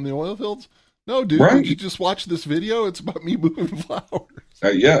still in the oil fields? No, dude. Right. Did you just watch this video? It's about me moving flowers.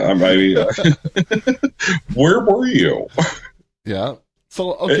 Where were you? Yeah.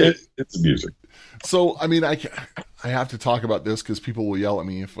 So okay, it's music. So I have to talk about this because people will yell at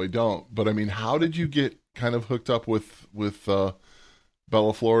me if I don't. But how did you get kind of hooked up with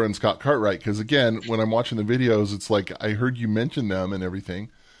Bella Flora and Scott Cartwright? Because again, when I'm watching the videos, it's like I heard you mention them and everything,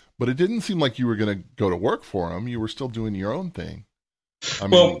 but it didn't seem like you were going to go to work for them. You were still doing your own thing.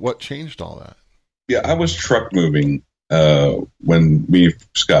 What changed all that? Yeah, I was truck moving when me and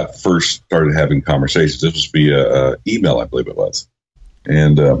Scott first started having conversations. This was via email, I believe it was.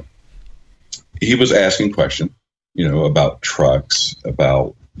 And he was asking questions, about trucks,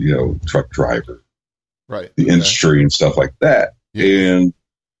 about, truck driver, right, the industry and stuff like that. Yeah. And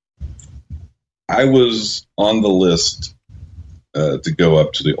I was on the list to go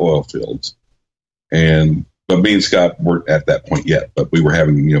up to the oil fields. But me and Scott weren't at that point yet, but we were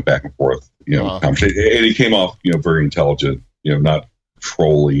having, back and forth, conversation. And he came off, very intelligent, not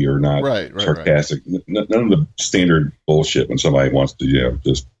trolly or not sarcastic. Right. None of the standard bullshit when somebody wants to,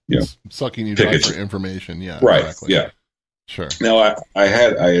 just, sucking you dry for information. Yeah. Right. Exactly. Yeah. Sure. Now I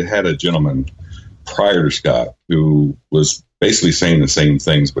had a gentleman prior to Scott who was basically saying the same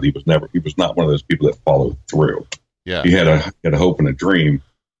things, but he was not one of those people that followed through. Yeah. He had a hope and a dream,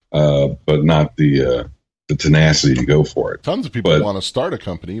 but not the tenacity to go for it. Tons of people want to start a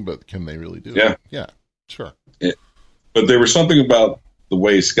company, but can they really do it? Yeah, sure. But there was something about the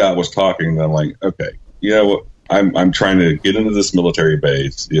way Scott was talking that I'm like, okay, I'm trying to get into this military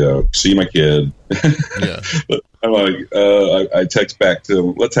base, see my kid. Yeah. I'm like, I text back to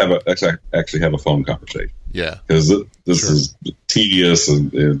him, let's actually have a phone conversation. Yeah. Because this is tedious and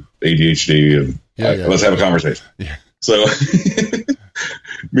ADHD and let's have a conversation. Yeah. So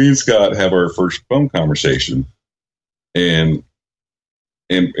me and Scott have our first phone conversation, and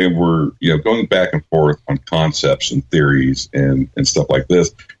we're going back and forth on concepts and theories and stuff like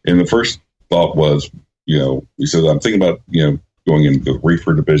this. And the first thought was, he said, I'm thinking about going into the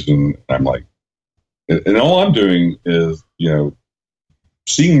reefer division. I'm like, and all I'm doing is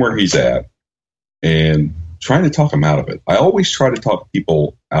seeing where he's at and trying to talk him out of it. I always try to talk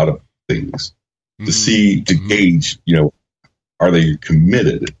people out of things to gauge, are they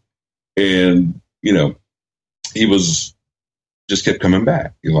committed? And, he just kept coming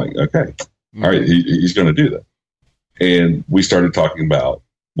back. He's like, okay, all right, he's going to do that. And we started talking about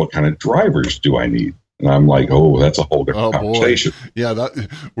what kind of drivers do I need? And I'm like, oh, that's a whole different conversation. Boy. Yeah,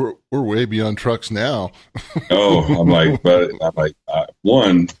 we're way beyond trucks now. I'm like,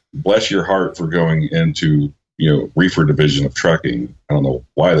 one, bless your heart for going into, reefer division of trucking. I don't know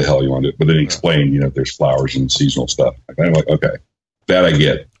why the hell you want to do it, but then explain, there's flowers and seasonal stuff. I'm like, okay, that I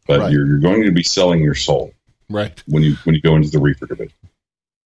get, but you're going to be selling your soul, right? When you go into the reefer division.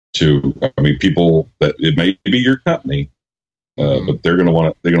 People that it may be your company, but they're going to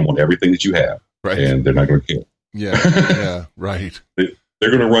want everything that you have, right? And they're not going to care. Yeah, right. They're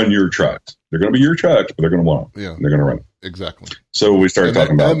going to run your trucks. They're going to be your trucks, but they're going to want them. Yeah, they're going to run them. Exactly. So we started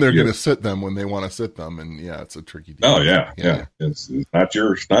talking about, and they're going to sit them when they want to sit them, and it's a tricky deal. Oh yeah. It's not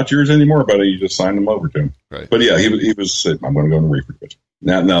yours anymore, buddy. You just sign them over to him. Right. But yeah, he was saying, I'm going to go in the reefer division.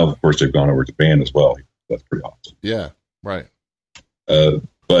 Now, of course, they've gone over to band as well. That's pretty awesome. Yeah. Right.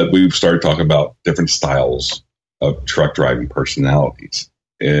 But we've started talking about different styles of truck driving personalities,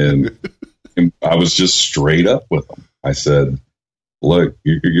 and I was just straight up with them. I said, look,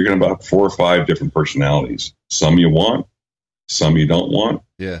 you're going to have 4 or 5 different personalities. Some you want, some you don't want.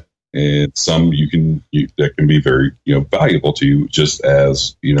 Yeah. And some that can be very, valuable to you just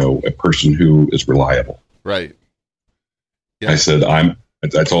as, a person who is reliable. Right. Yeah. I said, I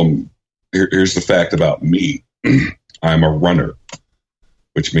told him, here's the fact about me. I'm a runner,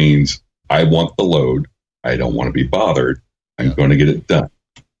 which means I want the load. I don't want to be bothered. I'm going to get it done.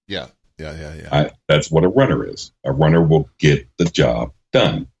 Yeah. That's what a runner is. A runner will get the job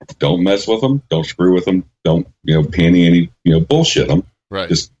done. Don't mess with them. Don't screw with them. Don't, panty any, bullshit them. Right.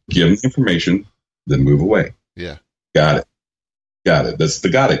 Just Give them the information, then move away. Yeah. Got it. That's the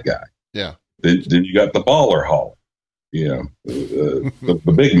got it guy. Yeah. Then you got the baller hauler,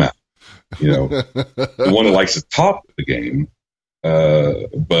 the big mouth, the one that likes to talk the game,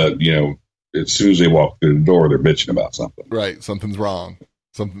 but as soon as they walk through the door, they're bitching about something. Right, something's wrong.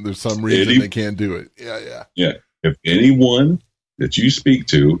 There's some reason they can't do it. Yeah. If anyone that you speak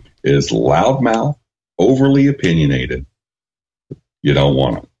to is loudmouth, overly opinionated, you don't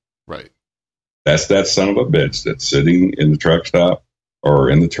want them. Right. That's that son of a bitch that's sitting in the truck stop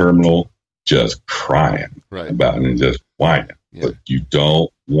or in the terminal just crying about it and just whining. Yeah. But you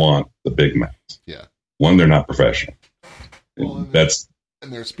don't want the big mouths. Yeah. One, they're not professional. And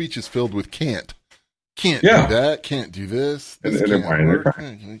their speech is filled with can't. Can't do that. Can't do this. And they're whining. They're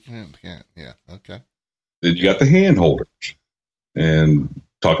crying. Can't. Yeah. Okay. Then you got the hand holders. And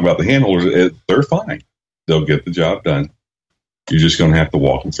talk about the hand holders. They're fine. They'll get the job done. You're just going to have to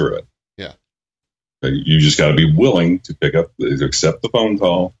walk them through it. Yeah. You just got to be willing to accept the phone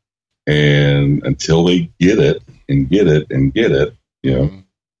call, and until they get it, they're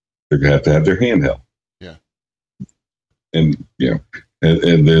going to have their hand held. Yeah. And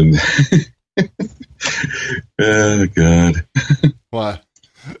and then, oh God, what?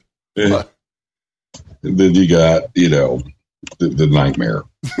 Then you got the nightmare.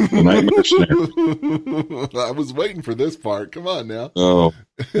 The nightmare scenario. I was waiting for this part. Come on now. Oh,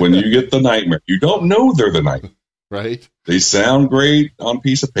 when you get the nightmare, you don't know they're the nightmare. Right. They sound great on a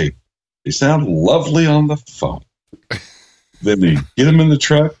piece of paper. They sound lovely on the phone. Then you get them in the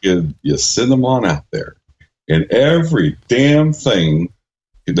truck and you send them on out there. And every damn thing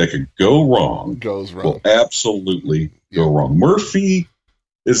that could go wrong goes wrong. Will absolutely go wrong. Murphy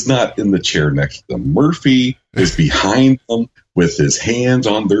is not in the chair next to them. Murphy is behind them with his hands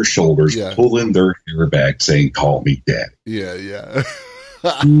on their shoulders, pulling their hair back, saying, "Call me daddy." Yeah.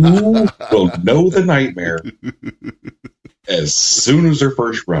 You will know the nightmare as soon as their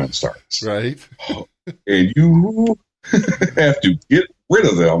first run starts. Right. And you have to get rid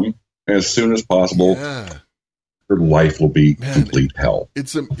of them as soon as possible. Yeah. Your life will be complete hell.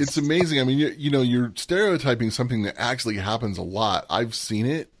 It's amazing. I mean, you're stereotyping something that actually happens a lot. I've seen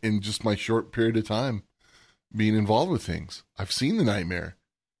it in just my short period of time being involved with things. I've seen the nightmare.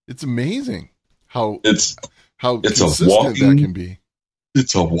 It's amazing how consistent that can be.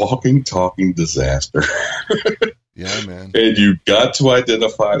 It's a walking, talking disaster. Yeah, man. And you got to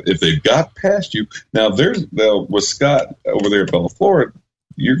identify if they've got past you. Now, with Scott over there at Bella Florida,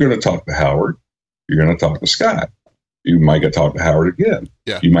 you're going to talk to Howard. You're going to talk to Scott. You might get to talk to Howard again.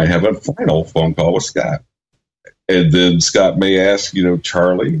 Yeah. You might have a final phone call with Scott. And then Scott may ask,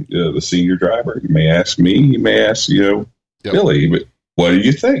 Charlie, the senior driver. He may ask me. He may ask, Billy. But what do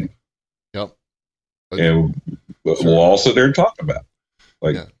you think? Yep. And we'll all sit there and talk about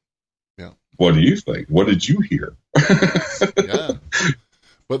it. What do you think? What did you hear? Yeah.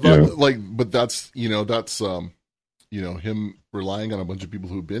 But that's him relying on a bunch of people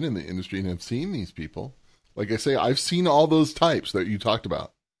who've been in the industry and have seen these people. Like I say, I've seen all those types that you talked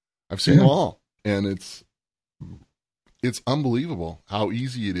about. I've seen them all. And it's unbelievable how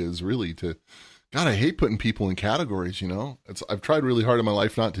easy it is really to, God, I hate putting people in categories, I've tried really hard in my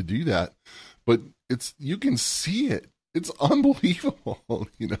life not to do that, but you can see it. It's unbelievable,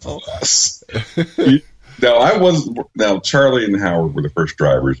 Now, Charlie and Howard were the first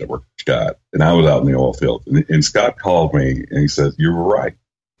drivers that worked with Scott, and I was out in the oil field. And Scott called me and he said, "You were right.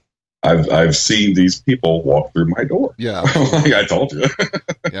 I've seen these people walk through my door." Yeah, like I told you.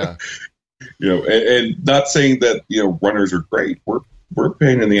 Yeah, and not saying that runners are great. We're a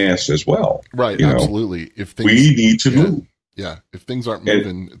pain in the ass as well. Right, absolutely. If things, we need to move. Yeah, if things aren't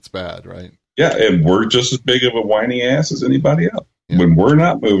moving, it's bad, right? Yeah, and we're just as big of a whiny ass as anybody else. Yeah. When we're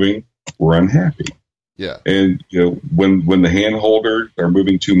not moving, we're unhappy. Yeah. And when the hand holders are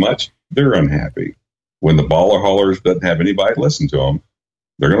moving too much, they're unhappy. When the baller haulers doesn't have anybody listen to them,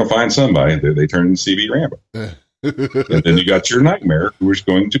 they're going to find somebody. They turn into CV Rambo. And then you got your nightmare who is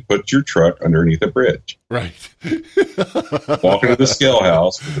going to put your truck underneath a bridge. Right. Walk into the scale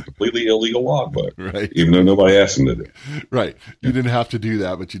house with a completely illegal logbook. Right. Even though nobody asked them to do it. Right. You didn't have to do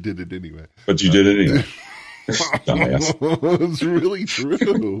that, but you did it anyway. But you did it anyway. Dumbass. It's really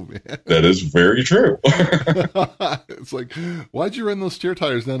true, man. That is very true. It's like, why'd you run those steer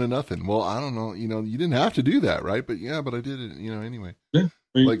tires down to nothing? Well, I don't know. You didn't have to do that, right? But I did it, anyway. Yeah.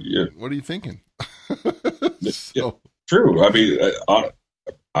 What are you thinking? True.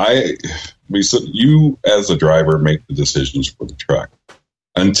 So you as a driver make the decisions for the truck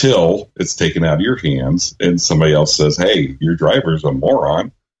until it's taken out of your hands and somebody else says, "Hey, your driver's a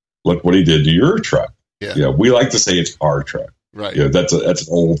moron. Look what he did to your truck." Yeah. We like to say it's our truck. Right. That's an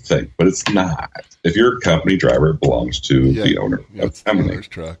old thing, but it's not. If you're a company driver, it belongs to the owner of the company. The owner's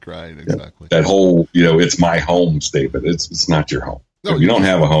truck, right? Exactly. That whole, it's my home statement. It's not your home. No, if you don't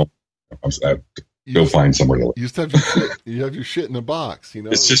have a home, go find somewhere to live. You just have your shit. You have your shit in a box.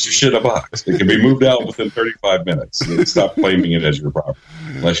 It's just your shit in a box. It can be moved out within 35 minutes. Stop claiming it as your property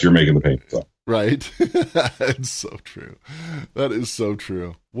unless you're making the payments up. Right. It's so true. That is so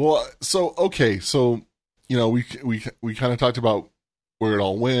true. Well, so okay, so we kind of talked about where it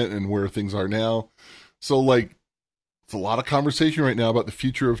all went and where things are now. So like, it's a lot of conversation right now about the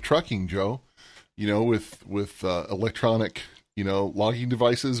future of trucking, Joe. With electronic, logging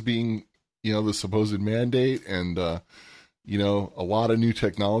devices being, the supposed mandate, and a lot of new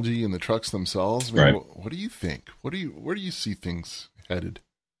technology in the trucks themselves. I mean, right. What do you think? Where do you see things headed?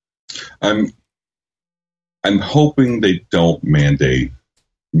 I'm hoping they don't mandate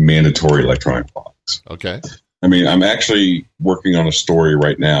mandatory electronic logs. Okay. I mean, I'm actually working on a story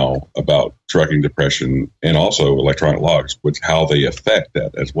right now about trucking depression and also electronic logs, how they affect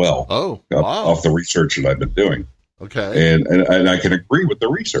that as well. Oh, wow. Off the research that I've been doing. Okay. And I can agree with the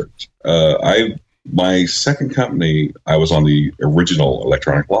research. My second company, I was on the original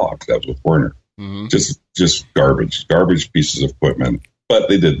electronic logs. That was with Werner. Mm-hmm. Just garbage pieces of equipment, but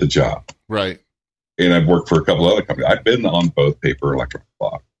they did the job. Right. And I've worked for a couple of other companies. I've been on both paper and electronic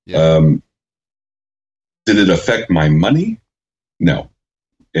log. Yeah. Did it affect my money? No.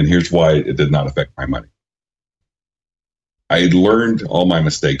 And here's why it did not affect my money. I learned all my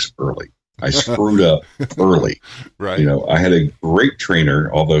mistakes early. I screwed up early. Right. I had a great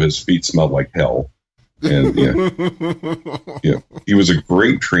trainer, although his feet smelled like hell. And he was a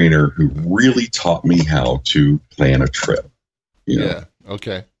great trainer who really taught me how to plan a trip. Yeah.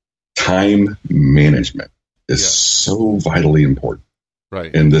 Okay. Time management is so vitally important,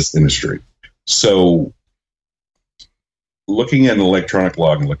 right, in this industry. So, looking at an electronic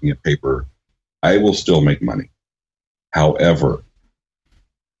log and looking at paper, I will still make money. However,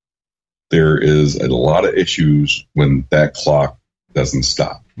 there is a lot of issues when that clock doesn't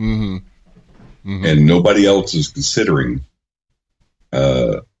stop. Mm-hmm. Mm-hmm. And nobody else is considering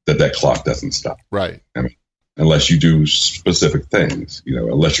that clock doesn't stop. Right. I mean, unless you do specific things,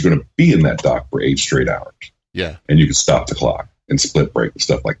 unless you're going to be in that dock for 8 straight hours. Yeah. And you can stop the clock and split break and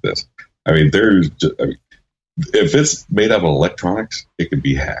stuff like this. I mean, if it's made up of electronics, it can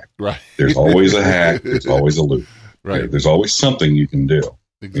be hacked. Right. There's always a hack. There's always a loop. Right. There's always something you can do.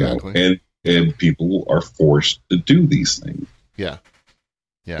 Exactly. And people are forced to do these things. Yeah.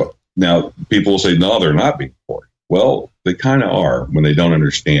 Yeah. But now, people will say, no, they're not being forced. Well, they kind of are when they don't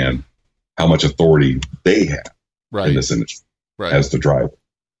understand how much authority they have in this industry as the driver.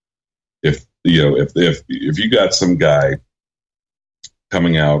 If you got some guy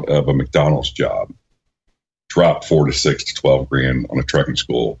coming out of a McDonald's job, dropped 4 to 6 to 12 grand on a trucking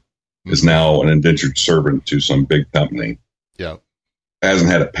school, is now an indentured servant to some big company. Yeah.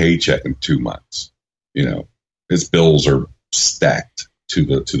 Hasn't had a paycheck in 2 months. His bills are stacked to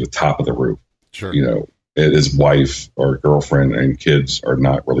the top of the roof. Sure. His wife or girlfriend and kids are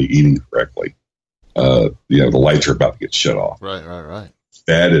not really eating correctly. The lights are about to get shut off. Right.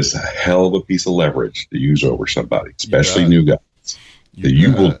 That is a hell of a piece of leverage to use over somebody, especially new guys.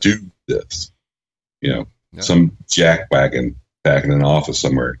 You will do this. Some jackwagon back in an office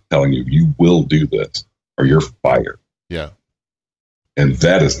somewhere telling you will do this or you're fired. Yeah. And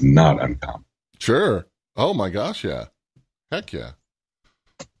that is not uncommon. Sure. Oh my gosh. Yeah. Heck yeah.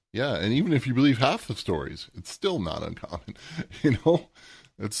 Yeah. And even if you believe half the stories, it's still not uncommon.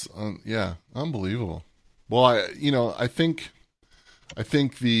 It's, unbelievable. Well, I think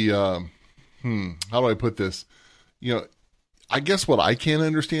the, how do I put this? I guess what I can't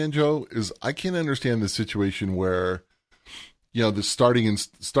understand, Joe, is I can't understand the situation where, the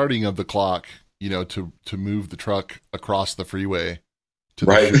starting of the clock, to move the truck across the freeway to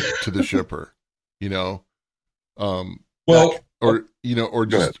the shipper, or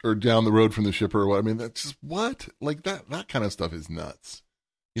down the road from the shipper. I mean, that's just what, like that kind of stuff is nuts,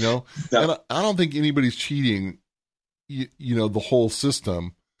 and I don't think anybody's cheating, the whole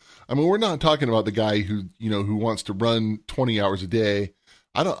system. I mean, we're not talking about the guy who wants to run 20 hours a day.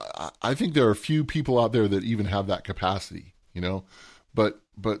 I think there are a few people out there that even have that capacity,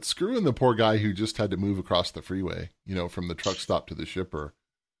 but screwing the poor guy who just had to move across the freeway, from the truck stop to the shipper.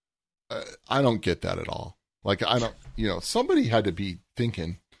 I don't get that at all. Like, I don't, somebody had to be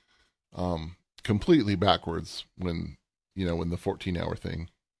thinking, completely backwards when the 14-hour thing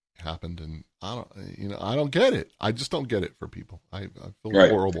happened. And I don't get it. I just don't get it for people. I feel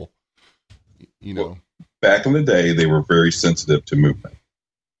horrible. Well, back in the day, they were very sensitive to movement.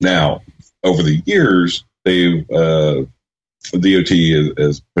 Now, over the years, they've the DOT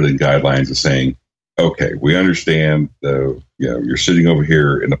has put in guidelines of saying, okay, we understand you're sitting over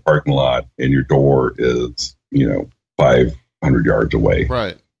here in the parking lot and your door is 500 yards away.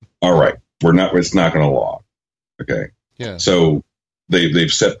 Right. All right, it's not going to log. Okay. Yeah. So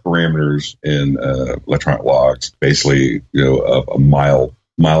they've set parameters in electronic logs, basically of a mile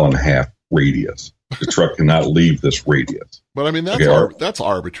and a half radius. The truck cannot leave this radius. But I mean that's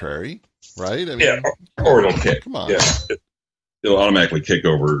arbitrary, right? I mean, or it'll kick. Come on. Yeah, it'll automatically kick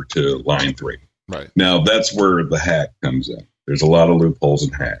over to line 3. Right. Now that's where the hack comes in. There's a lot of loopholes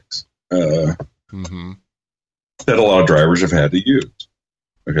and hacks that a lot of drivers have had to use.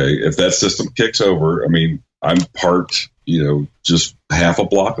 Okay, if that system kicks over, I mean, I'm parked, just half a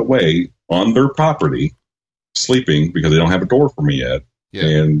block away on their property, sleeping because they don't have a door for me yet. Yeah.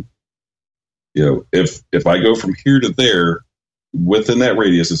 And if I go from here to there within that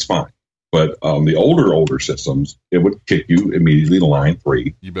radius, it's fine. But the older systems, it would kick you immediately to line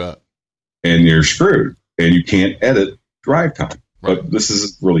 3. You bet. And you're screwed, and you can't edit drive time. Right. But this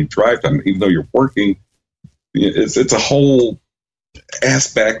is really drive time, even though you're working. It's a whole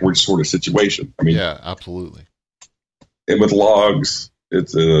ass backwards sort of situation. I mean, yeah, absolutely. And with logs,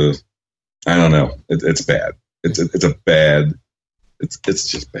 it's I don't know. It's bad. It's a bad. It's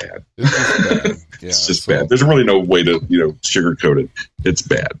just bad. It's just bad. Yeah, it's just bad. There's really no way to sugarcoat it. It's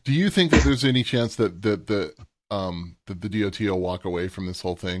bad. Do you think that there's any chance that the DOT will walk away from this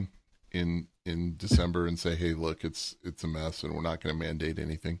whole thing in December and say, "Hey, look, it's a mess, and we're not going to mandate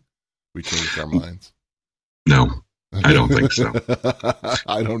anything. We changed our minds." No, I don't think so.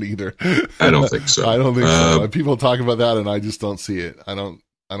 I don't either. I don't think so. I don't think so. People talk about that, and I just don't see it. I don't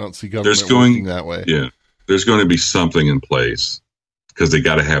see government working that way. Yeah, there's going to be something in place because they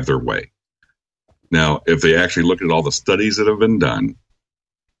got to have their way. Now, if they actually look at all the studies that have been done,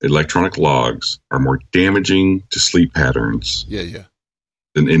 electronic logs are more damaging to sleep patterns. Yeah.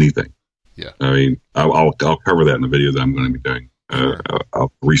 Than anything. Yeah. I mean, I'll cover that in the video that I'm going to be doing.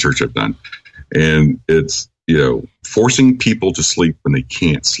 I'll research I've done, and it's forcing people to sleep when they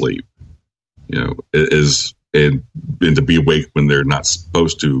can't sleep. Is and to be awake when they're not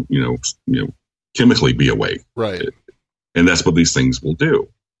supposed to. Chemically be awake. Right. And that's what these things will do.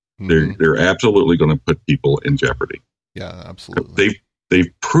 Mm-hmm. They're absolutely going to put people in jeopardy. Yeah, absolutely.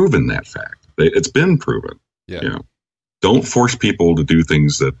 They've proven that fact. It's been proven. Yeah. Don't force people to do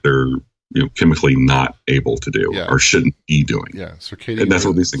things that they're chemically not able to do or shouldn't be doing. Yeah, and that's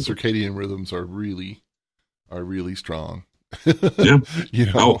what these things. Circadian rhythms are really strong. Yeah.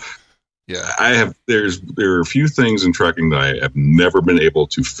 Yeah. There are a few things in trucking that I have never been able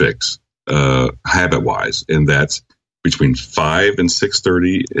to fix habit wise, and that's between 5 and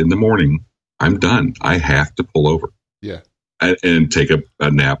 6:30 in the morning. I'm done. I have to pull over. Yeah. And take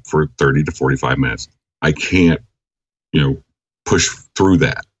a nap for 30 to 45 minutes. I can't, push through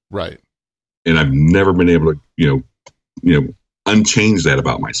that. Right. And I've never been able to, unchange that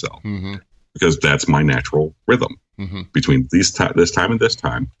about myself because that's my natural rhythm. Between this time and this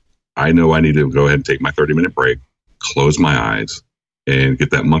time, I know I need to go ahead and take my 30-minute break, close my eyes, and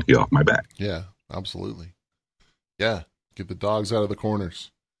get that monkey off my back. Yeah, absolutely. Yeah. Get the dogs out of the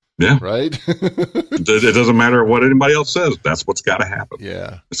corners. Yeah. Right? It doesn't matter what anybody else says. That's what's got to happen.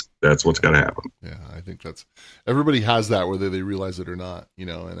 Yeah. That's what's got to happen. Yeah. I think everybody has that, whether they realize it or not,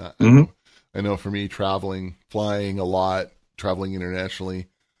 and I know for me, flying a lot, traveling internationally,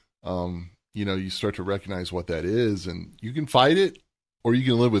 you start to recognize what that is, and you can fight it or you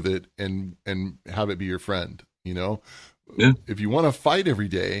can live with it and have it be your friend, Yeah. If you want to fight every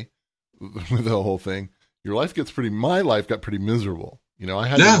day with the whole thing, my life got pretty miserable. I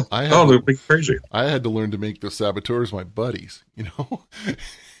had they're crazy. I had to learn to make the saboteurs my buddies, and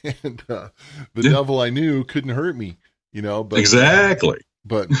the devil I knew couldn't hurt me, but exactly.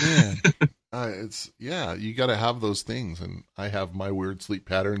 But man, you got to have those things. And I have my weird sleep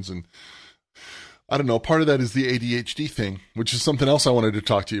patterns, and I don't know, part of that is the ADHD thing, which is something else I wanted to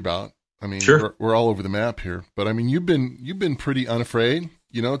talk to you about. I mean, sure. we're all over the map here, but I mean, you've been pretty unafraid,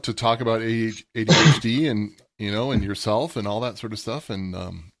 to talk about ADHD and, and yourself and all that sort of stuff. And,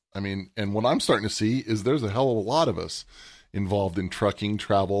 and what I'm starting to see is there's a hell of a lot of us involved in trucking,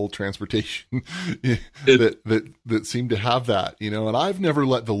 travel, transportation that seem to have that, and I've never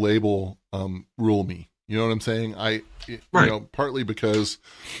let the label, rule me. You know what I'm saying? Partly because,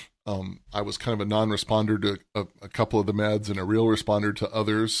 I was kind of a non-responder to a couple of the meds and a real responder to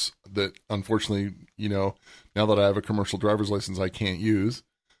others that unfortunately, now that I have a commercial driver's license, I can't use.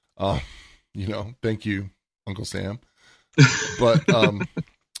 Thank you, Uncle Sam. But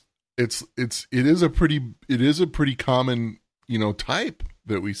it is a pretty common, type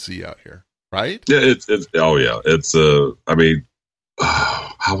that we see out here. right? Yeah, it's oh yeah, it's I mean,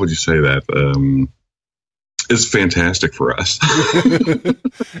 how would you say that? It's fantastic for us.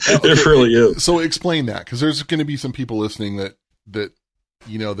 It really is. So explain that, because there's going to be some people listening that that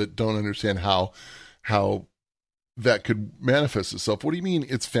don't understand how that could manifest itself. What do you mean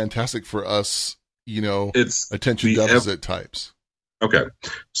it's fantastic for us, It's attention deficit types? Okay.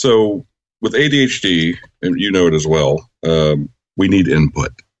 So with ADHD, and you know it as well, we need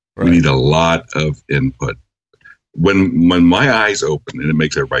input. Right. We need a lot of input. When my eyes open, and it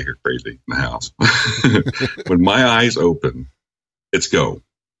makes everybody here crazy in the house, when my eyes open, it's go.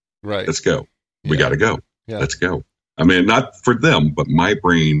 Right. Let's go. We got to go. Yeah. Let's go. I mean, not for them, but my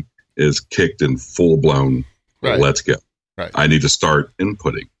brain is kicked in full blown. Right. Let's go. Right. I need to start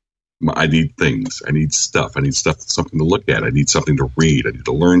inputting. I need things. I need stuff. Something to look at. I need something to read. I need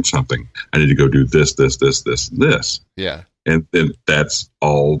to learn something. I need to go do this, this. Yeah. And then that's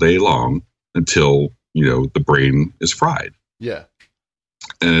all day long until, the brain is fried. Yeah.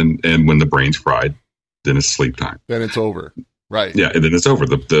 And when the brain's fried, then it's sleep time. Then it's over. Right. Yeah. And then it's over.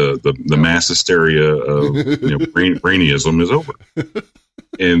 The mass hysteria of brainism is over.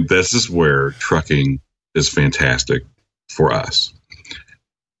 And this is where trucking is fantastic for us.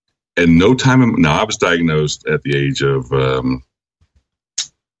 And no time. Now, I was diagnosed at the age of,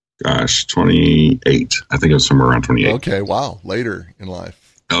 28. I think it was somewhere around 28. Okay. Wow. Later in life.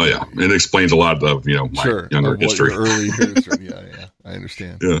 Oh yeah, it explains a lot of my younger history. Early history. Yeah. I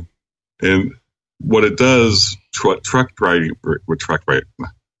understand. Yeah, and what it does, truck driving.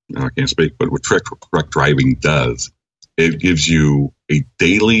 I can't speak, but what truck driving does, it gives you a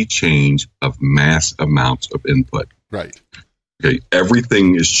daily change of mass amounts of input. Right. Okay,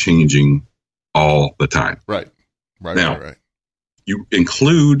 everything is changing all the time. Right. Now, right. You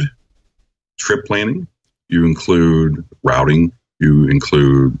include trip planning, you include routing, you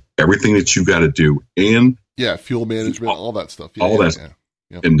include everything that you got to do, and fuel management, all that stuff. All that,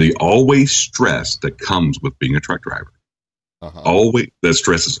 and the always stress that comes with being a truck driver. Always, that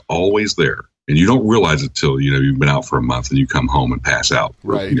stress is always there, and you don't realize it till you've been out for a month and you come home and pass out.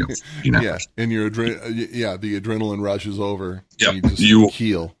 Right. Yeah, and your the adrenaline rush is over. Yeah, you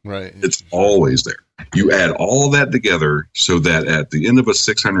heal. Right. It's always there. You add all that together so that at the end of a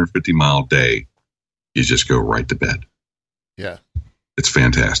 650-mile day, you just go right to bed. Yeah. It's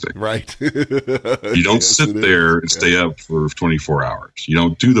fantastic. Right. You don't sit there and stay up for 24 hours. You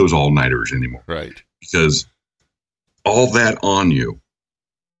don't do those all-nighters anymore. Right. Because all that on you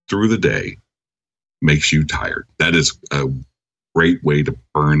through the day makes you tired. That is a great way to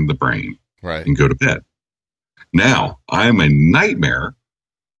burn the brain and go to bed. Now, I'm a nightmare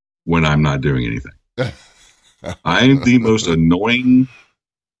when I'm not doing anything. I'm the most annoying,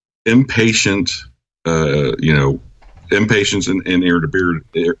 impatient, impatience and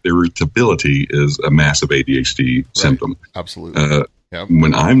irritability is a massive ADHD symptom. Absolutely.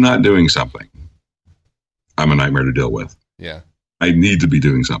 When I'm not doing something, I'm a nightmare to deal with. Yeah. I need to be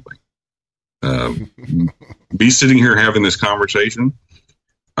doing something. Be sitting here having this conversation.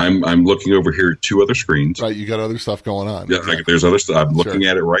 I'm looking over here at two other screens. Right. You got other stuff going on. Yeah. Exactly. There's other stuff. I'm looking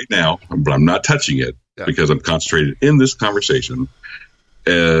at it right now, but I'm not touching it because I'm concentrated in this conversation.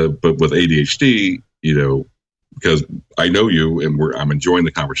 But with ADHD, because I know you and I'm enjoying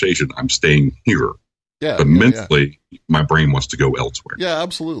the conversation, I'm staying here. Yeah. But mentally, my brain wants to go elsewhere. Yeah,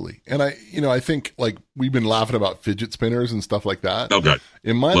 absolutely. And I think like we've been laughing about fidget spinners and stuff like that. Oh, God.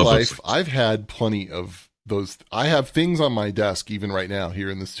 In my life, I've had plenty of those. I have things on my desk, even right now here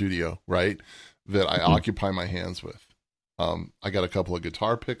in the studio, right, that I occupy my hands with. I got a couple of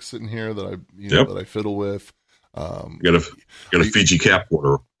guitar picks sitting here that that I fiddle with. Got a Fiji Cap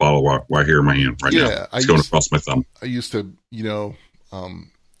water bottle right here in my hand right now. It's going across my thumb. I used to,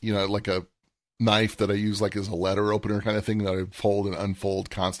 like a knife that I use like as a letter opener kind of thing that I fold and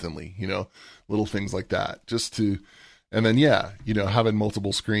unfold constantly, little things like that and then, having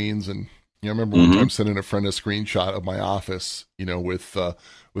multiple screens. And I remember one time sending a friend a screenshot of my office, with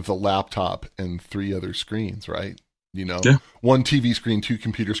a laptop and 3 other screens, right? One TV screen, 2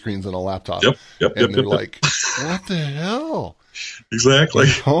 computer screens, and a laptop. And they're like, what the hell? Exactly.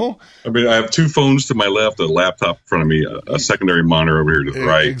 I mean, I have 2 phones to my left, a laptop in front of me, a secondary monitor over here to the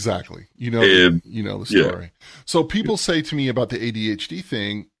right. Exactly. The story. Yeah. So people say to me about the ADHD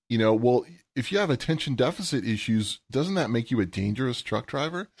thing, well, if you have attention deficit issues, doesn't that make you a dangerous truck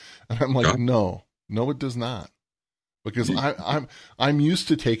driver? And I'm like, no, it does not. Because I'm used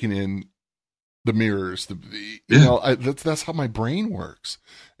to taking in the mirrors, that's how my brain works.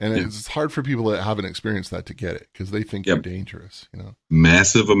 And it's hard for people that haven't experienced that to get it because they think you're dangerous,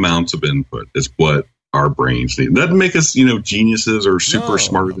 Massive amounts of input is what our brains need. It doesn't make us, geniuses or super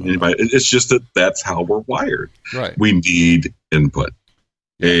smarter than anybody. It's just that that's how we're wired. Right. We need input.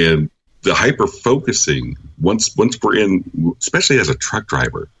 And the hyper focusing, once we're in, especially as a truck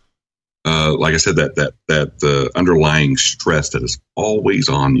driver, like I said, that underlying stress that is always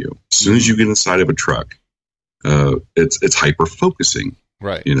on you. As soon as you get inside of a truck, it's hyper focusing.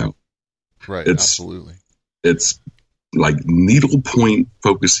 Right. Right. Absolutely. It's like needle point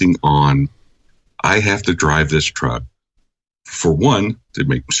focusing on, I have to drive this truck for one, to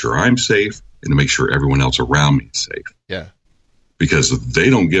make sure I'm safe and to make sure everyone else around me is safe. Yeah. Because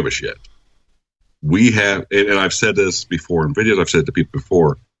they don't give a shit. We have, and I've said this before in videos, I've said it to people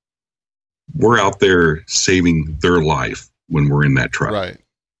before, we're out there saving their life when we're in that truck. Right.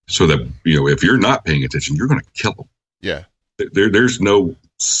 So that, if you're not paying attention, you're going to kill them. Yeah. There's no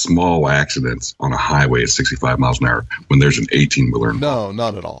small accidents on a highway at 65 miles an hour when there's an 18-wheeler. No,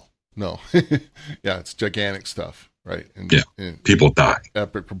 not at all. No. Yeah, it's gigantic stuff, right? And people die.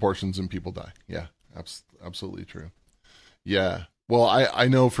 Epic proportions and people die. Yeah, absolutely true. Yeah. Well, I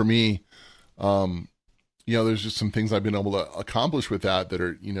know for me, there's just some things I've been able to accomplish with that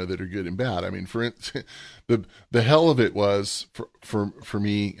are, that are good and bad. I mean, for instance, the hell of it was for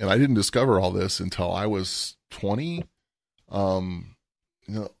me, and I didn't discover all this until I was 20, or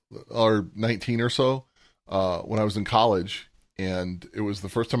 19 or so, when I was in college, and it was the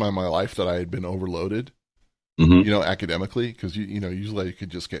first time in my life that I had been overloaded, academically, because usually I could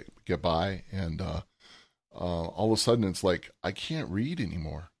just get by, and all of a sudden it's like I can't read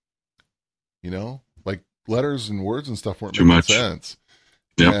anymore. Like letters and words and stuff weren't making sense.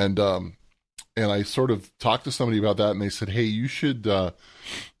 Yep. And I sort of talked to somebody about that, and they said, "Hey, you should, at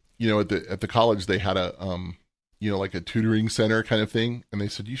the college they had a like a tutoring center kind of thing. And they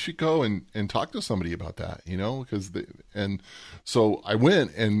said, you should go and talk to somebody about that, and so I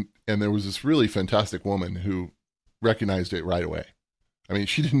went, and there was this really fantastic woman who recognized it right away. I mean,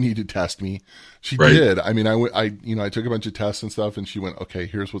 she didn't need to test me. She did. I mean, I took a bunch of tests and stuff, and she went, okay,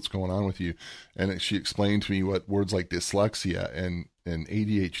 here's what's going on with you. And she explained to me what words like dyslexia and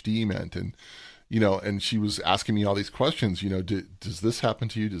ADHD meant. And, and she was asking me all these questions, does this happen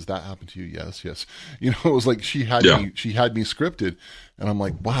to you? Does that happen to you? Yes. It was like she had me scripted, and I'm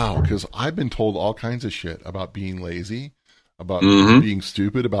like, wow, because I've been told all kinds of shit about being lazy, about being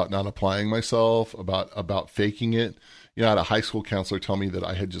stupid, about not applying myself, about faking it. I had a high school counselor tell me that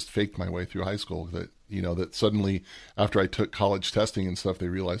I had just faked my way through high school, that, that suddenly after I took college testing and stuff, they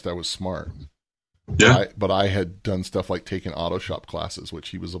realized I was smart. Yeah. But I had done stuff like taking auto shop classes, which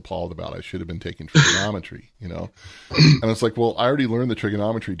he was appalled about. I should have been taking trigonometry, And it's like, well, I already learned the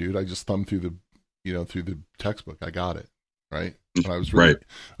trigonometry, dude. I just thumbed through the textbook. I got it. Right. And I was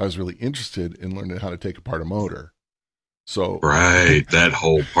really interested in learning how to take apart a motor. So that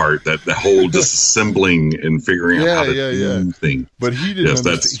whole part, that whole disassembling and figuring out how to do things. But he didn't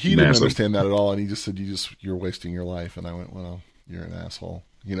didn't understand that at all, and he just said, you're wasting your life. And I went, well, you're an asshole,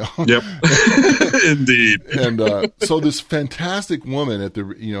 Yep. Indeed. And so this fantastic woman at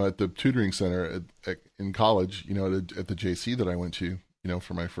the tutoring center in college, at the JC that I went to,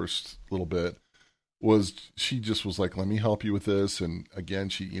 for my first little bit, she just was like, let me help you with this. And again,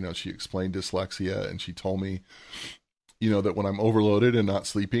 she explained dyslexia, and she told me, that when I'm overloaded and not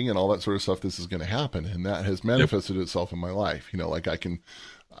sleeping and all that sort of stuff, this is going to happen. And that has manifested itself in my life. Like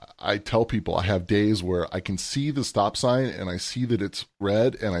I tell people I have days where I can see the stop sign and I see that it's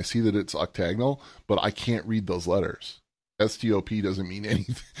red and I see that it's octagonal, but I can't read those letters. STOP doesn't mean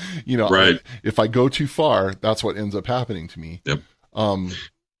anything, Right. If I go too far, that's what ends up happening to me. Yep.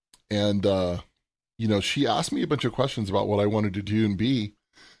 She asked me a bunch of questions about what I wanted to do and be.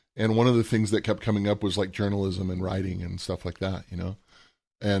 And one of the things that kept coming up was like journalism and writing and stuff like that,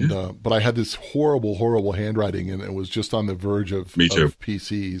 And, but I had this horrible handwriting, and it was just on the verge of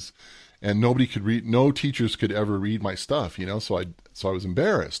PCs, and nobody could read, no teachers could ever read my stuff, so I was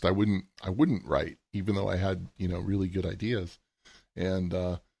embarrassed. I wouldn't write, even though I had, really good ideas.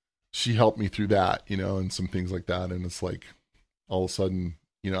 And, she helped me through that, and some things like that. And it's like, all of a sudden,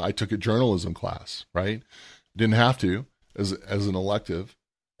 I took a journalism class, right? Didn't have to as an elective,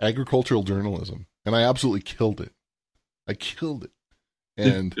 agricultural journalism. And I absolutely killed it.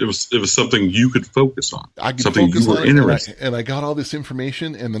 And it was something you could focus on. I could something focus you were on interested. And I got all this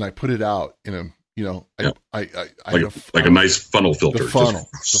information, and then I put it out in a, like a nice funnel filter. The funnel.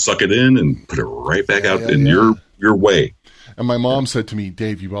 Just suck it in and put it right back out in your way. And my mom said to me,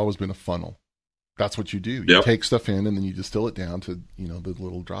 Dave, you've always been a funnel. That's what you do. You take stuff in, and then you distill it down to, the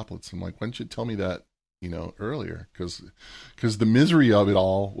little droplets. I'm like, why didn't you tell me that, earlier? Because the misery of it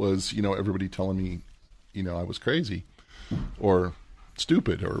all was, everybody telling me, I was crazy, or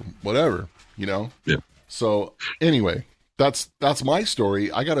stupid or whatever, Yeah. So anyway, that's my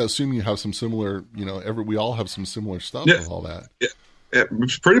story. I got to assume you have some similar, we all have some similar stuff with all that. Yeah.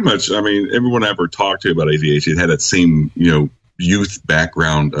 It's pretty much, I mean, everyone I ever talked to about ADHD had that same, youth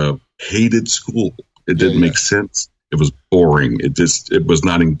background of hated school. It didn't make sense. It was boring. It was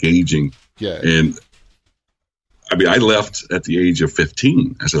not engaging. Yeah. And I mean, I left at the age of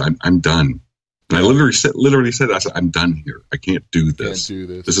 15. I said, I'm done. And I literally said, I said, I'm done here. I can't do this.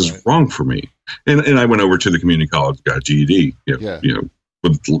 This is wrong for me. And I went over to the community college, got a GED,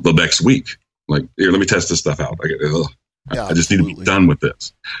 with the next week. Like, here, let me test this stuff out. I just need to be done with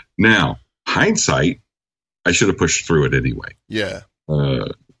this. Now, hindsight, I should have pushed through it anyway. Yeah.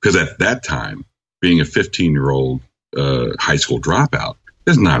 Because at that time, being a 15-year-old high school dropout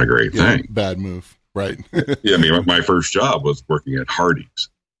is not a great thing. Bad move. Right. Yeah. I mean, my first job was working at Hardee's.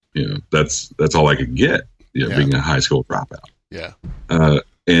 That's all I could get, being a high school dropout. Yeah.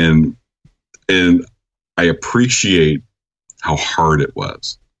 And I appreciate how hard it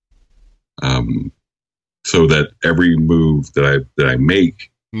was. So that every move that I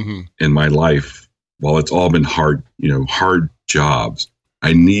make in my life, while it's all been hard, hard jobs,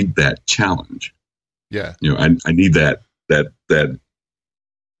 I need that challenge. Yeah. I need that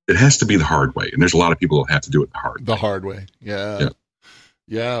it has to be the hard way. And there's a lot of people that have to do it the hard way. Yeah.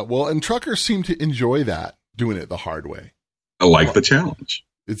 Yeah. Well, and truckers seem to enjoy that, doing it the hard way. I like the challenge.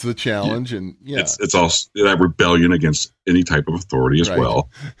 It's the challenge, and it's also that rebellion against any type of authority as well.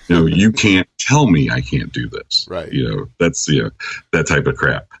 You can't tell me I can't do this. Right. That's that type of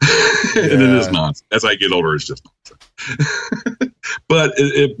crap. And it is nonsense. As I get older, it's just nonsense. But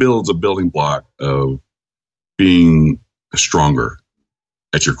it builds a building block of being stronger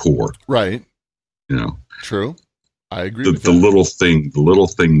at your core. Right. True. I agree. With the little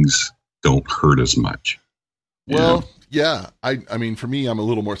things don't hurt as much. Well, yeah. I mean, for me, I'm a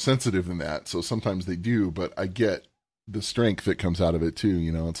little more sensitive than that. So sometimes they do, but I get the strength that comes out of it too.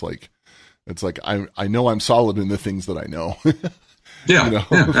 It's like I know I'm solid in the things that I know. Yeah,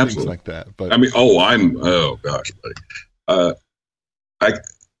 things absolutely. like that. But I mean, oh gosh,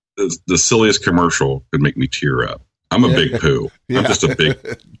 the silliest commercial could make me tear up. I'm a big poo. I'm just a big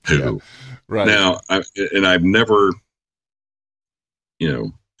poo. Yeah. Right. Now, I've never,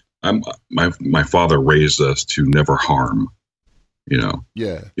 my father raised us to never harm,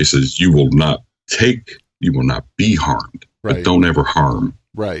 Yeah. He says, you will not be harmed, but don't ever harm.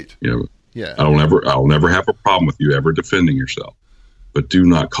 Right. Yeah. I'll never have a problem with you ever defending yourself, but do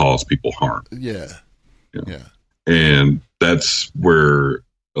not cause people harm. Yeah. Yeah. And that's where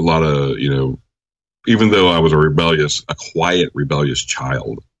a lot of, even though I was a quiet, rebellious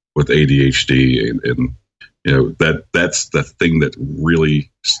child with ADHD and that's the thing that really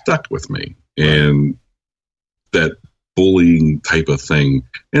stuck with me. And that bullying type of thing.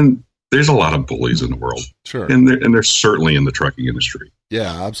 And there's a lot of bullies in the world. Sure. And they're certainly in the trucking industry.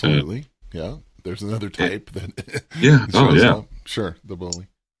 Yeah, absolutely. Yeah. There's another type that. Yeah. Oh, yeah. Up. Sure. The bully.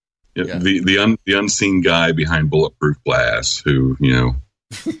 Yeah. The unseen guy behind bulletproof glass who,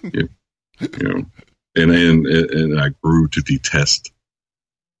 and I grew to detest,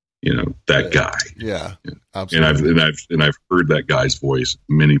 that guy. Yeah, absolutely. And I've heard that guy's voice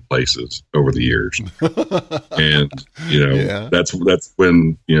many places over the years. And that's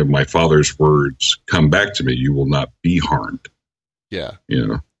when my father's words come back to me. You will not be harmed. Yeah.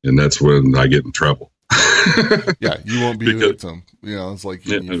 And that's when I get in trouble. Yeah, you won't be a victim. It's like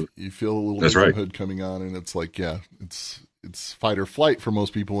you feel a little victimhood coming on, and it's like, it's fight or flight for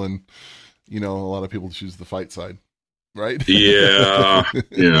most people, and a lot of people choose the fight side, right? Yeah,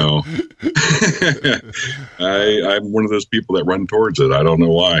 I'm one of those people that run towards it. I don't know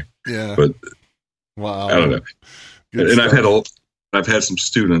why. Yeah, but wow, I don't know. Good and stuff. I've had some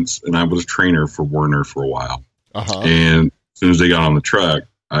students, and I was a trainer for Werner for a while. Uh-huh. And as soon as they got on the truck,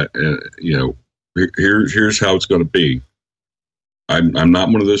 here's how it's going to be. I'm not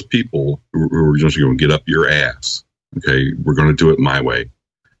one of those people who are just going to get up your ass. Okay, we're going to do it my way.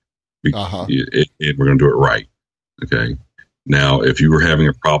 Uh-huh. And we're going to do it right. Okay. Now, if you were having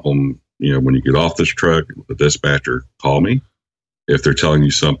a problem, when you get off this truck, the dispatcher, call me. If they're telling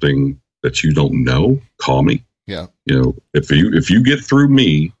you something that you don't know, call me. Yeah. If you get through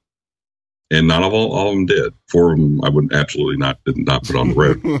me, and not all of them did. 4 of them I would did not put on the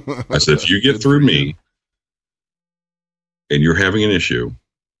road. I said, if you get through me and you're having an issue,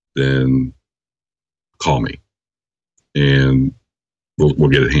 then call me and we'll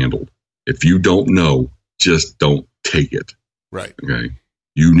get it handled. If you don't know, just don't take it. Right. Okay.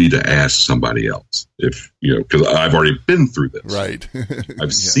 You need to ask somebody else because I've already been through this. Right.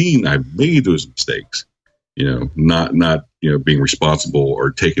 I've made those mistakes. not being responsible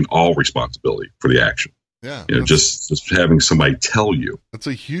or taking all responsibility for the action. Yeah. Just having somebody tell you. That's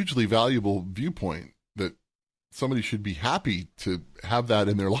a hugely valuable viewpoint that somebody should be happy to have that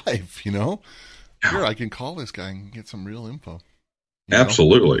in their life, Here, I can call this guy and get some real info.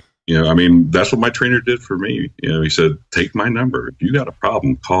 Absolutely. That's what my trainer did for me. He said, take my number. If you got a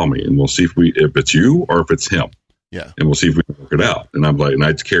problem, call me and we'll see if it's you or if it's him. Yeah. And we'll see if we can work it out. And I'm like, and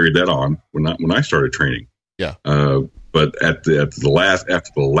I carried that on when I started training. Yeah. But after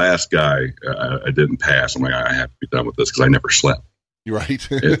the last guy, I didn't pass. I'm like, I have to be done with this because I never slept. You're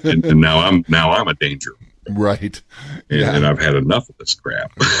right. and now I'm a danger. Right. And I've had enough of this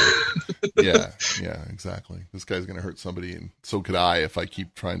crap. Yeah, exactly. This guy's going to hurt somebody, and so could I if I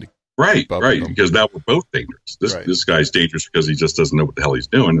keep trying to. Right. Because now we're both dangerous. This guy's dangerous because he just doesn't know what the hell he's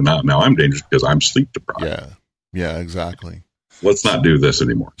doing, and now I'm dangerous because I'm sleep deprived. Yeah, exactly. Let's not do this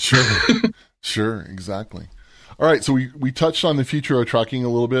anymore. Sure, exactly. All right, so we touched on the future of trucking a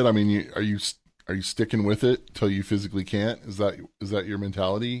little bit. I mean, are you sticking with it till you physically can't? Is that your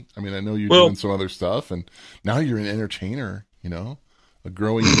mentality? I mean, I know you're doing some other stuff, and now you're an entertainer. A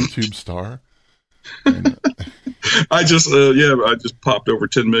growing YouTube star. And, I just popped over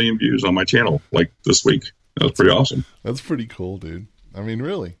 10 million views on my channel like this week. That was pretty awesome. That's pretty cool, dude. I mean,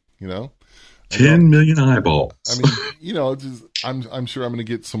 really, 10 million eyeballs. I mean, I'm sure I'm going to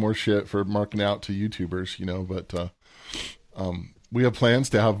get some more shit for marking out to YouTubers, but we have plans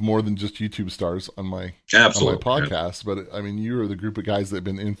to have more than just YouTube stars on my podcast. Yeah. But I mean, you are the group of guys that have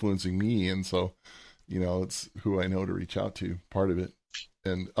been influencing me, and so it's who I know to reach out to. Part of it,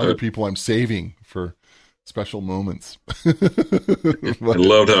 and other people I'm saving for special moments. I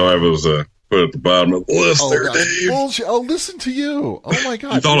loved how I was put at the bottom of the list there, Dave. Bullshit. I'll listen to you. Oh my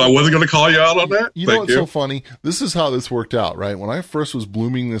God. You thought I wasn't going to call you out on that? You know what's so funny? This is how this worked out, right? When I first was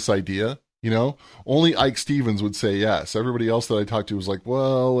blooming this idea, only Ike Stevens would say yes. Everybody else that I talked to was like,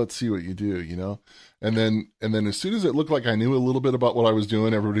 well, let's see what you do, And then as soon as it looked like I knew a little bit about what I was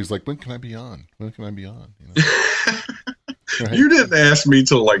doing, everybody's like, when can I be on? When can I be on? Right? You didn't ask me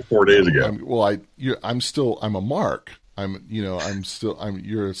till like 4 days ago. I'm a mark.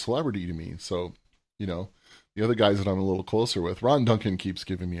 You're a celebrity to me. So, the other guys that I'm a little closer with, Ron Duncan keeps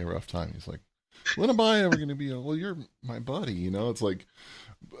giving me a rough time. He's like, when am I ever going to be well, you're my buddy, it's like,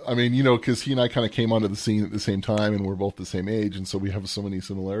 I mean, because he and I kind of came onto the scene at the same time, and we're both the same age, and so we have so many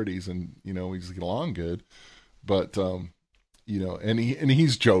similarities, and we just get along good. But and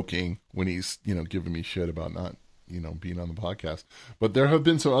he's joking when he's giving me shit about not being on the podcast. But there have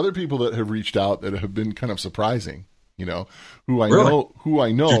been some other people that have reached out that have been kind of surprising. Who I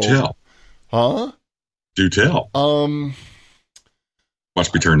know. Do tell. Huh? Do tell.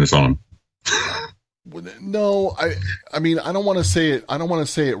 Watch me turn this on. No, I mean, I don't want to say it. I don't want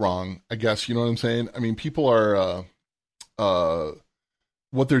to say it wrong. I guess you know what I'm saying. I mean, people are,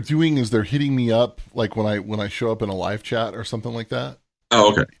 what they're doing is they're hitting me up like when I show up in a live chat or something like that.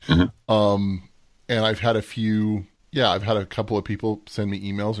 Oh, okay. Mm-hmm. And I've had a couple of people send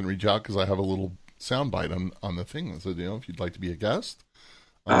me emails and reach out because I have a little soundbite on the thing that said, if you'd like to be a guest.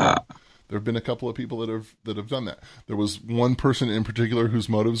 There have been a couple of people that have done that. There was one person in particular whose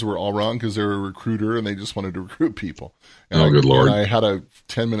motives were all wrong because they're a recruiter and they just wanted to recruit people. And good Lord. And I had a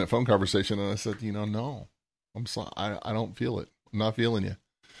 10-minute phone conversation and I said, no, I'm sorry. I don't feel it. I'm not feeling you.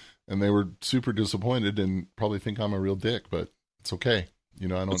 And they were super disappointed and probably think I'm a real dick, but it's okay.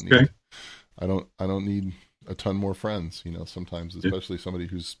 I don't need a ton more friends, sometimes, especially somebody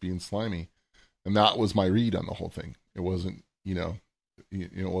who's being slimy. And that was my read on the whole thing. It wasn't,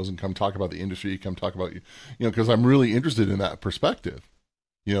 it wasn't come talk about the industry, come talk about because I'm really interested in that perspective,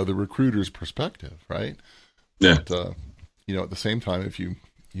 the recruiter's perspective, right? Yeah. But, at the same time, if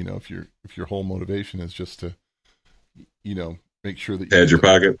if your whole motivation is just to, make sure that you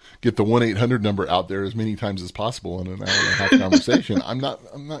pocket, get the 1-800 number out there as many times as possible in an hour and a half conversation, I'm not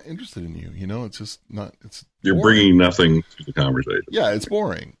interested in you. It's just not. You're boring. Bringing nothing to the conversation. Yeah, it's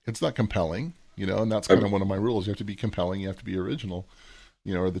boring. It's not compelling. And that's kind of one of my rules. You have to be compelling. You have to be original,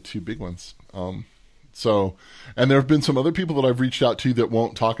 are the two big ones. And there have been some other people that I've reached out to that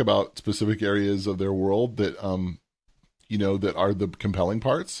won't talk about specific areas of their world that, that are the compelling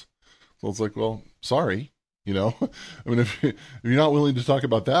parts. So it's like, well, sorry, I mean, if you're not willing to talk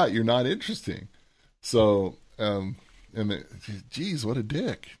about that, you're not interesting. So, geez, what a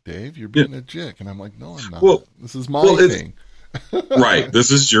dick, Dave. You're being a dick. And I'm like, no, I'm not. Well, this is my thing. Right. This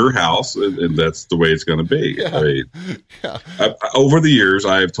is your house, and that's the way it's going to be. Yeah. Right? Yeah. Over the years,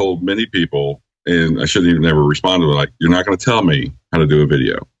 I have told many people, and I shouldn't even ever respond to it, like, you're not going to tell me how to do a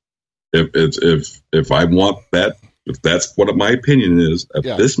video. If I want that, if that's what my opinion is at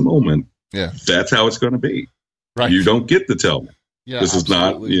this moment, Yeah. That's how it's going to be. Right. You don't get to tell me. Yeah, this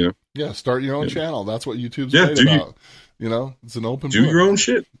absolutely. is not, Yeah, start your own channel. That's what YouTube's Yeah, great do about. It's an open do book. your own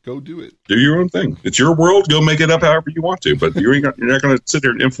shit. Go do it. Do your own thing. It's your world. Go make it up however you want to. But you're not going to sit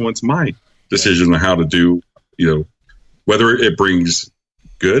there and influence my decision on how to do, whether it brings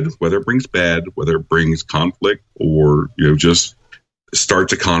good, whether it brings bad, whether it brings conflict, or, just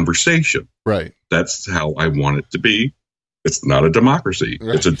starts a conversation. Right. That's how I want it to be. It's not a democracy.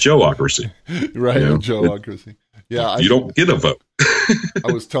 Right. It's a Joe-ocracy. Right, a Joe-ocracy. Yeah, you don't get a vote.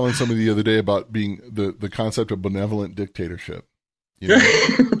 I was telling somebody the other day about being the concept of benevolent dictatorship.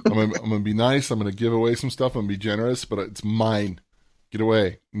 I'm going to be nice. I'm going to give away some stuff. I'm going to be generous, but it's mine. Get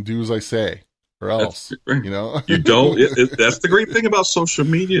away and do as I say, or else. Right. You don't. That's the great thing about social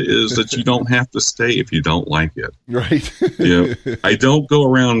media is that you don't have to stay if you don't like it. Right. I don't go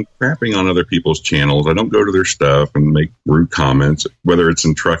around crapping on other people's channels. I don't go to their stuff and make rude comments, whether it's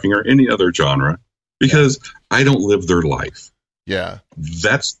in trucking or any other genre, because I don't live their life. Yeah.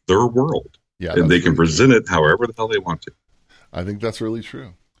 That's their world. Yeah. And they can present it however the hell they want to. I think that's really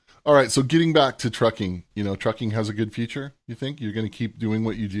true. All right. So getting back to trucking, trucking has a good future. You think you're going to keep doing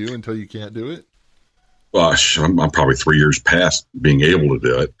what you do until you can't do it? Gosh, I'm probably 3 years past being able to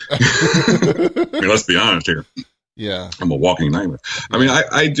do it. I mean, let's be honest here. Yeah. I'm a walking nightmare. I mean,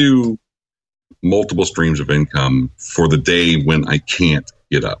 I do multiple streams of income for the day when I can't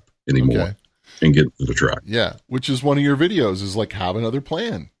get up anymore and get to the truck. Yeah. Which is one of your videos is like, have another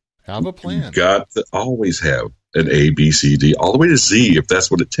plan. Have a plan. You've got to always have an A, B, C, D, all the way to Z if that's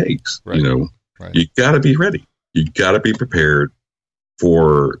what it takes. Right. Right. You got to be ready. You got to be prepared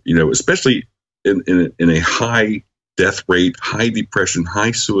for, especially in a high death rate, high depression,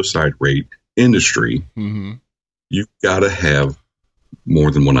 high suicide rate industry. Mm-hmm. You've got to have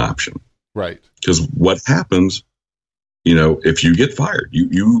more than one option. Right. Because what happens, if you get fired,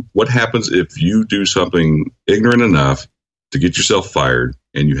 what happens if you do something ignorant enough to get yourself fired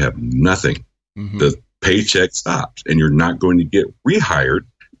and you have nothing? Mm-hmm. The paycheck stops and you're not going to get rehired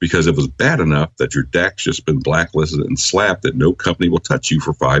because it was bad enough that your DAC's just been blacklisted and slapped that no company will touch you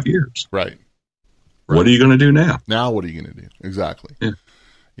for 5 years. Right. What are you going to do now? Now what are you going to do? Exactly.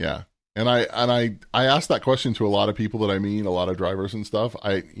 Yeah. And I asked that question to a lot of people that I meet, a lot of drivers and stuff.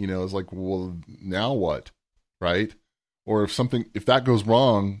 It's like, well, now what? Right? Or if that goes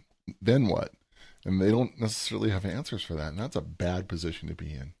wrong, then what? And they don't necessarily have answers for that. And that's a bad position to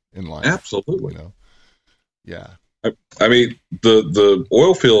be in life. Absolutely. Yeah. I mean, the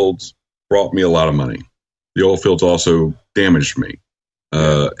oil fields brought me a lot of money. The oil fields also damaged me.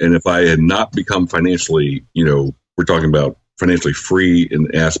 And if I had not become financially, we're talking about financially free in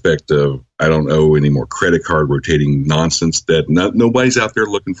the aspect of I don't owe any more credit card rotating nonsense that nobody's out there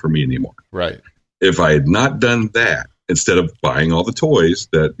looking for me anymore. Right. If I had not done that, instead of buying all the toys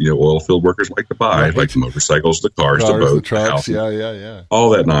that, oil field workers like to buy, right. like the motorcycles, the cars, the boats, the trucks, the house, yeah.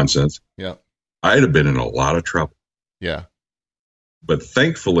 all that nonsense. Yeah. I'd have been in a lot of trouble. Yeah. But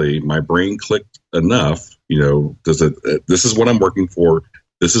thankfully, my brain clicked enough, this is what I'm working for.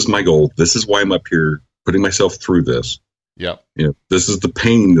 This is my goal. This is why I'm up here putting myself through this. Yeah. This is the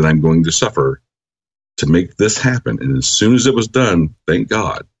pain that I'm going to suffer to make this happen. And as soon as it was done, thank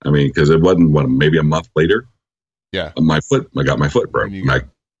God. I mean, because it wasn't maybe a month later. Yeah. I got my foot broke.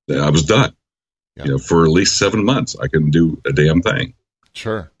 I was done. Yeah. For at least 7 months, I couldn't do a damn thing.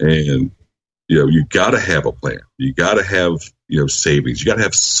 Sure. And, you got to have a plan. You got to have, savings. You got to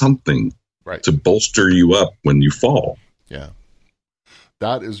have something right. to bolster you up when you fall. Yeah.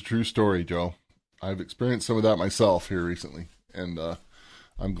 That is a true story, Joe. I've experienced some of that myself here recently. And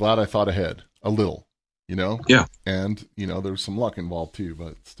I'm glad I thought ahead a little, Yeah. And, there's some luck involved too,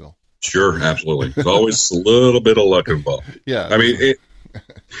 but still. Sure, absolutely. There's always a little bit of luck involved. Yeah. I mean,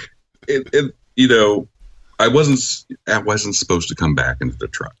 I wasn't supposed to come back into the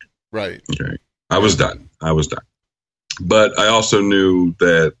truck. Right. Okay. I was done. But I also knew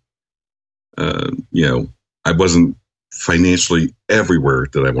that, I wasn't financially everywhere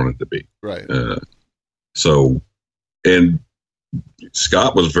that I wanted to be. Right. And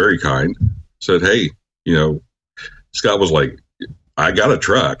Scott was very kind, said, hey, Scott was like, I got a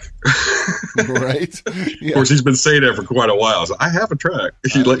truck. Right. Yeah. Of course, he's been saying that for quite a while. So I have a truck.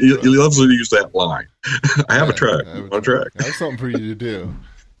 He loves to use that line. I have a truck. I have a truck. That's something for you to do.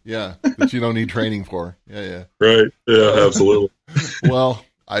 Yeah. That you don't need training for. Yeah. Right. Yeah, absolutely. Well,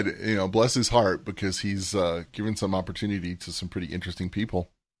 bless his heart because he's given some opportunity to some pretty interesting people.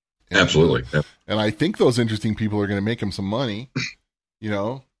 And, absolutely. And I think those interesting people are going to make him some money,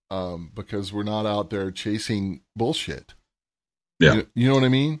 because we're not out there chasing bullshit. Yeah. You know what I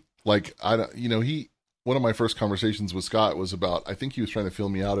mean? Like, one of my first conversations with Scott was about, I think he was trying to feel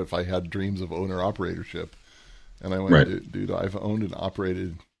me out if I had dreams of owner operatorship. And I went, dude, I've owned and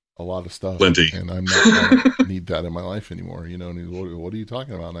operated a lot of stuff. Plenty. And I don't need that in my life anymore. You know, and he's, what are you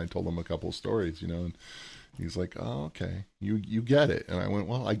talking about? And I told him a couple of stories, you know, and he's like, oh, okay, you get it. And I went,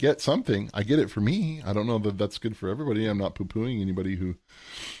 well, I get something. I get it for me. I don't know that that's good for everybody. I'm not poo-pooing anybody who,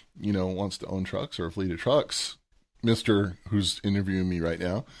 you know, wants to own trucks or a fleet of trucks, Mr. who's interviewing me right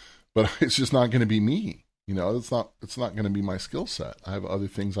now. But it's just not going to be me. You know, it's not going to be my skill set. I have other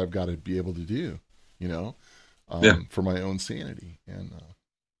things I've got to be able to do, you know, for my own sanity. And,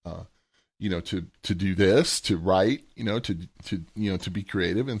 you know, to do this, to write, you know, to be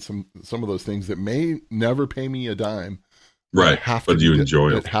creative, and some of those things that may never pay me a dime, right? But you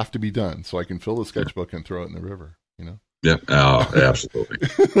enjoy it. Have to be done so I can fill the sketchbook and throw it in the river. You know. Yeah. Oh, absolutely.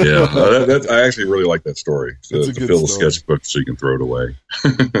 Yeah. I actually really like that story. To fill the sketchbook so you can throw it away.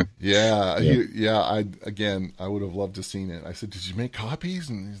 Yeah. I would have loved to seen it. I said, "Did you make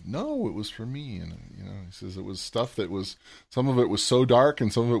copies?" And he said, "No, it was for me." And you know, he says it was stuff that was, some of it was so dark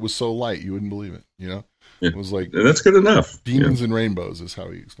and some of it was so light you wouldn't believe it. You know, It was like, and that's good enough. Demons and rainbows is how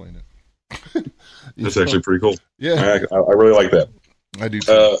he explained it. That's actually pretty cool. Yeah, I really like that. I do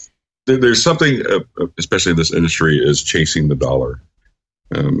too. There's something, especially in this industry, is chasing the dollar.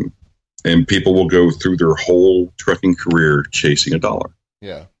 And people will go through their whole trucking career chasing a dollar.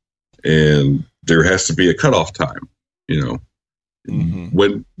 Yeah. And there has to be a cutoff time, you know.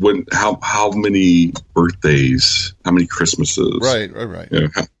 Mm-hmm. How many birthdays, how many Christmases? Right. You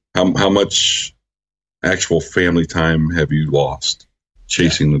know, how much actual family time have you lost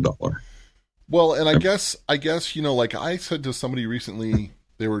chasing the dollar? Well, and I guess, you know, like I said to somebody recently,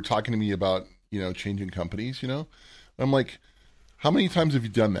 they were talking to me about, you know, changing companies, you know. I'm like, how many times have you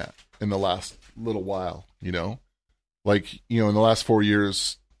done that in the last little while, you know? Like, you know, in the last 4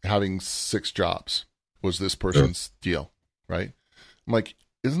 years, having 6 jobs was this person's deal, right? I'm like,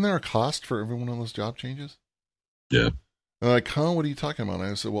 isn't there a cost for every one of those job changes? Yeah. And they're like, huh, what are you talking about?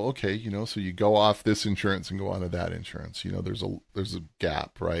 And I said, well, okay, you know, so you go off this insurance and go onto that insurance. You know, there's a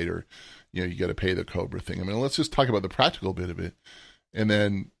gap, right? Or, you know, you got to pay the COBRA thing. I mean, let's just talk about the practical bit of it. And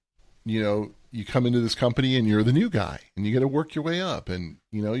then, you know, you come into this company and you're the new guy and you got to work your way up. And,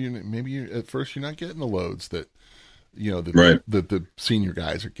 you know, at first you're not getting the loads that, you know, the senior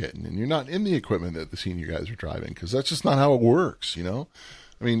guys are getting, and you're not in the equipment that the senior guys are driving, because that's just not how it works, you know?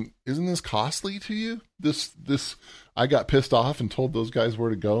 I mean, isn't this costly to you? This, I got pissed off and told those guys where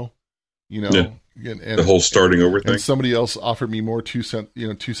to go, you know, and the whole starting over thing. And somebody else offered me more 2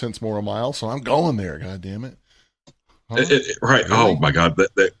 cents more a mile. So I'm going there. God damn it. Huh? Right. Really? Oh my God.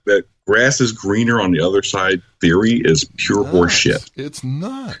 That grass is greener on the other side theory is pure horse shit. It's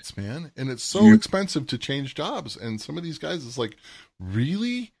nuts, man. And it's so expensive to change jobs. And some of these guys, it's like,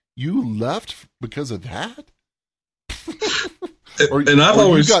 really? You left because of that? Or you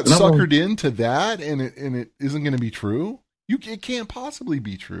got suckered into that, and it isn't going to be true? It can't possibly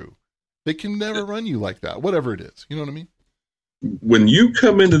be true. They can never run you like that, whatever it is. You know what I mean? When you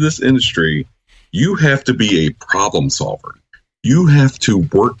come into this industry, you have to be a problem solver. You have to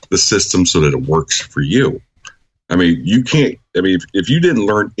work the system so that it works for you. I mean, you can't. I mean, if you didn't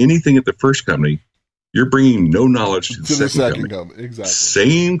learn anything at the first company, you're bringing no knowledge to the second company. Exactly.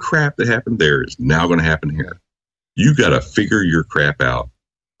 Same crap that happened there is now going to happen here. You got to figure your crap out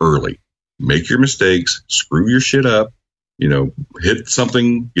early. Make your mistakes. Screw your shit up. You know, hit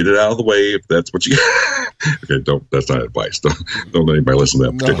something, get it out of the way if that's what you. Okay, that's not advice. Don't let anybody listen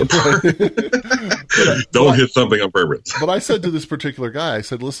to that particular part. Don't hit something on purpose. But I said to this particular guy, I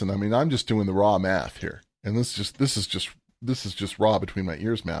said, "Listen, I mean, I'm just doing the raw math here, and this is just raw between my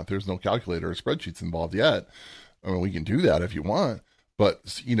ears math. There's no calculator or spreadsheets involved yet. I mean, we can do that if you want,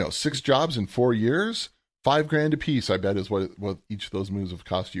 but you know, 6 jobs in 4 years, $5,000 a piece, I bet is what each of those moves have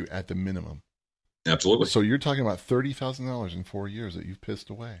cost you at the minimum." Absolutely. So you're talking about $30,000 in 4 years that you've pissed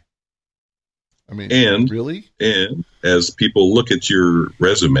away. I mean, really? And as people look at your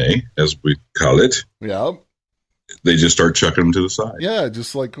resume, as we call it, they just start chucking them to the side. Yeah,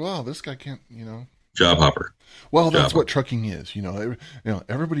 just like, wow, this guy can't, you know. Job hopper. Well, that's what trucking is, you know.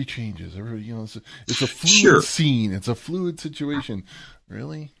 Everybody changes. Everybody, you know, it's a fluid scene. It's a fluid situation.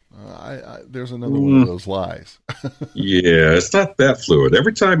 Really? There's another one of those lies. Yeah, it's not that fluid.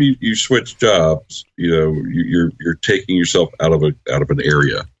 Every time you switch jobs, you know, you're taking yourself out of an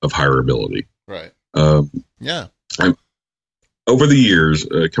area of hireability. Right. Yeah. Over the years,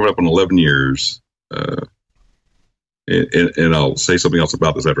 coming up on 11 years, and I'll say something else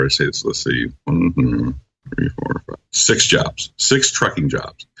about this after I say this. Let's see, 1, 2, 3, 4, 5, 6 jobs, 6 trucking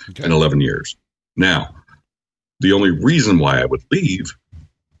jobs in 11 years. Now, the only reason why I would leave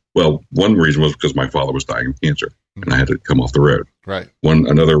Well, one reason was because my father was dying of cancer, and I had to come off the road. Right.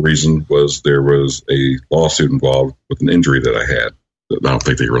 Another reason was there was a lawsuit involved with an injury that I had. I don't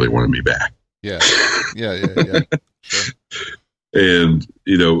think they really wanted me back. Yeah. Sure. And,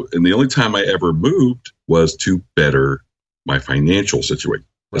 and the only time I ever moved was to better my financial situation.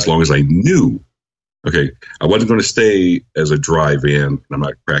 As long as I knew, okay, I wasn't going to stay as a dry van, and I'm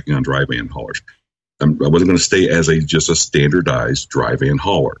not cracking on dry van haulers. I wasn't going to stay as just a standardized dry van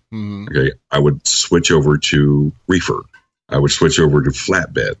hauler. Mm-hmm. Okay, I would switch over to reefer. I would switch over to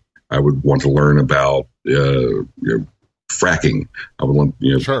flatbed. I would want to learn about fracking. I would want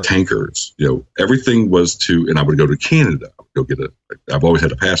tankers. Everything was and I would go to Canada. I would go I've always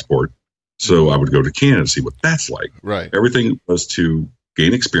had a passport, so I would go to Canada to see what that's like. Right. Everything was to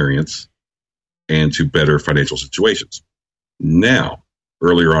gain experience and to better financial situations. Now,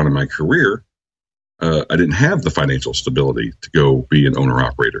 earlier on in my career, I didn't have the financial stability to go be an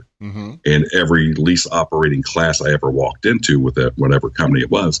owner-operator. Mm-hmm. And every lease operating class I ever walked into with whatever company it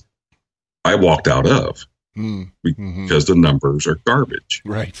was, I walked out of because the numbers are garbage.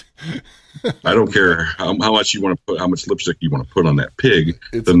 Right. I don't care how much you want to put, how much lipstick you want to put on that pig.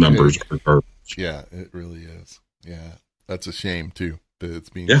 The numbers are garbage. Yeah, it really is. Yeah, that's a shame too that it's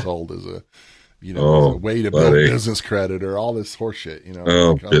being sold as a as a way to build business credit or all this horseshit.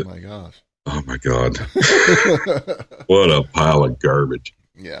 Oh my gosh. Oh my God. What a pile of garbage.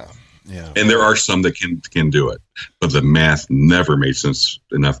 Yeah. And there are some that can do it, but the math never made sense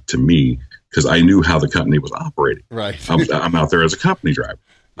enough to me because I knew how the company was operating. Right. I'm out there as a company driver.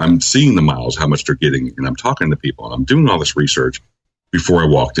 I'm seeing the miles, how much they're getting, and I'm talking to people, and I'm doing all this research before I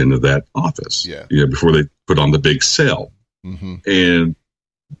walked into that office. Yeah. Before they put on the big sale. Mm-hmm. And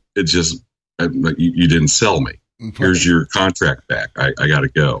it just, you didn't sell me. Here's your contract back. I got to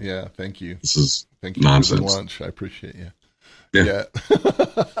go. Yeah, thank you. This is thank nonsense. You for the lunch. I appreciate you. Yeah.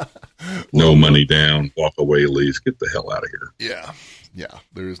 No money down, walk away, lease. Get the hell out of here. Yeah.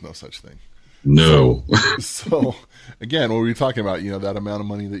 There is no such thing. No. So again, what were you talking about? That amount of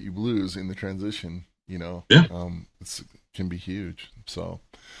money that you lose in the transition. It can be huge. So,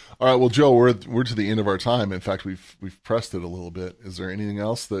 all right. Well, Joe, we're to the end of our time. In fact, we've pressed it a little bit. Is there anything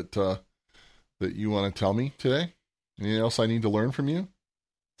else that you want to tell me today? Anything else I need to learn from you?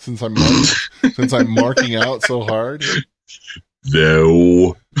 Since I'm marking out so hard.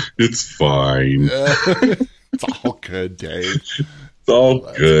 No, it's fine. It's all good, Dave. It's all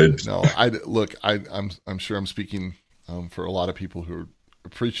good. No, I'm sure I'm speaking for a lot of people who are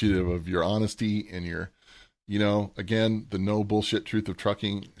appreciative of your honesty and your, again, the no bullshit truth of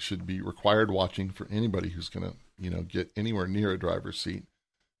trucking should be required watching for anybody who's gonna, get anywhere near a driver's seat,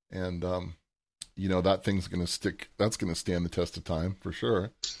 and that thing's gonna stick. That's gonna stand the test of time for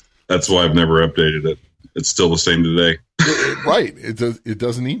sure. That's why I've never updated it. It's still the same today. Right. It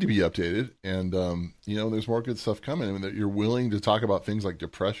doesn't need to be updated. And, there's more good stuff coming. I mean, that you're willing to talk about things like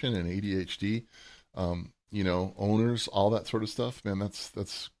depression and ADHD, owners, all that sort of stuff, man, it's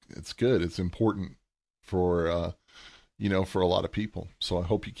good. It's important for, for a lot of people. So I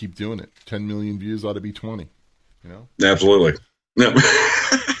hope you keep doing it. 10 million views ought to be 20, Absolutely. Yeah.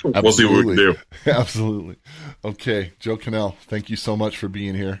 We'll see what we can do. Absolutely. Okay. Joe Canell, thank you so much for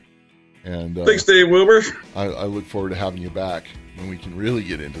being here. And thanks, Dave Wilber. I look forward to having you back when we can really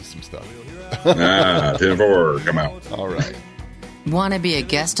get into some stuff. 10-4, come out. All right. Want to be a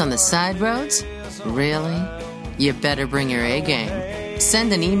guest on the Side Roads? Really? You better bring your A game.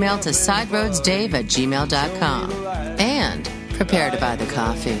 Send an email to sideroadsdave@gmail.com and prepare to buy the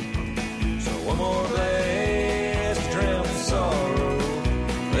coffee. So one more glass to drown the sorrow,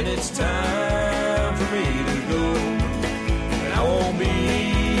 and it's time for me to go. And I won't be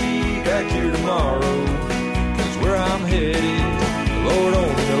back here tomorrow, 'cause where I'm headed, the Lord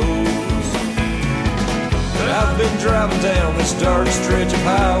only knows. But I've been driving down this dark stretch of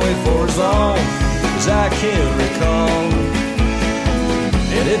highway for as long as I can recall,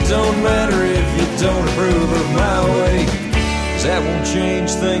 and it don't matter if you don't approve of my way, 'cause that won't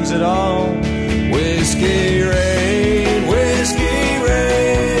change things at all. Whiskey rain,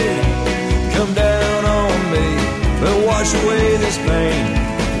 come down on me, but wash away this pain.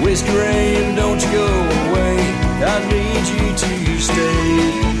 Whiskey rain, don't you go away, I need you to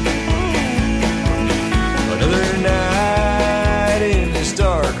stay. Another night in this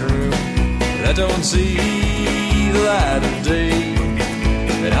dark room that don't see the light of day,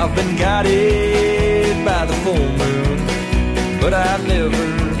 and I've been guided by the full moon, but I never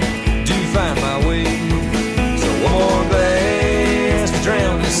do find my way. So one more glass to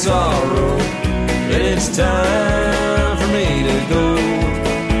drown this sorrow, and it's time for me to go.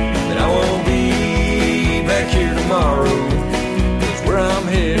 And I won't be back here tomorrow, 'cause where I'm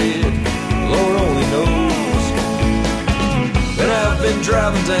headed,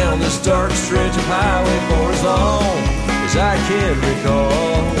 this dark stretch of highway for as long as I can recall.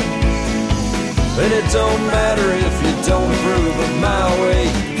 And it don't matter if you don't approve of my way,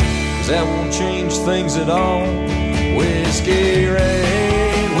 'cause that won't change things at all. Whiskey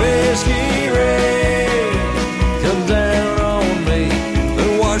rain, come down on me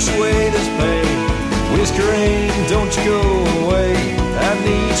and wash away this pain. Whiskey rain, don't you go away, I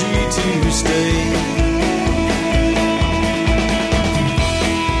need you to stay.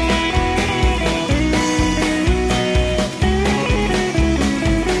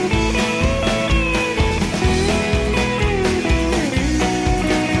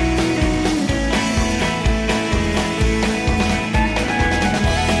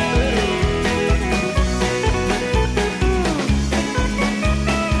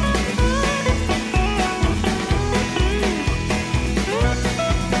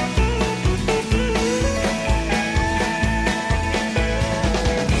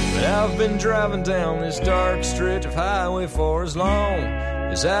 Been driving down this dark stretch of highway for as long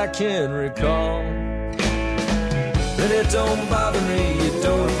as I can recall. And it don't bother me, you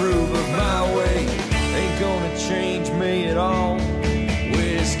don't approve of my way, ain't gonna change me at all.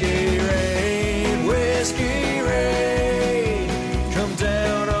 Whiskey rain, come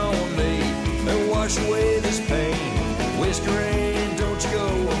down on me and wash away this pain. Whiskey rain, don't you go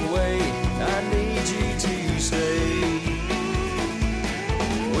away, I need you to stay.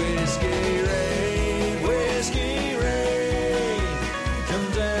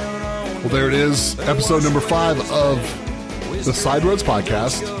 Well, there it is, episode number 5 of the Side Roads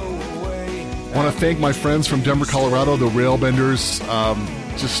podcast. I want to thank my friends from Denver, Colorado, the Railbenders,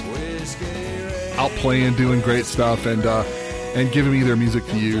 just out playing, doing great stuff, and giving me their music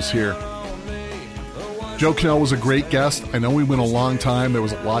to use here. Joe Canell was a great guest. I know we went a long time. There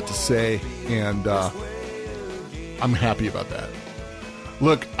was a lot to say, and I'm happy about that.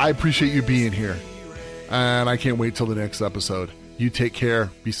 Look, I appreciate you being here, and I can't wait till the next episode. You take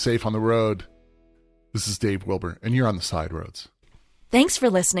care. Be safe on the road. This is Dave Wilber, and you're on the Side Roads. Thanks for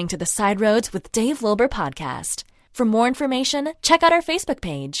listening to the Side Roads with Dave Wilber podcast. For more information, check out our Facebook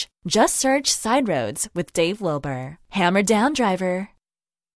page. Just search Side Roads with Dave Wilber. Hammer down, driver.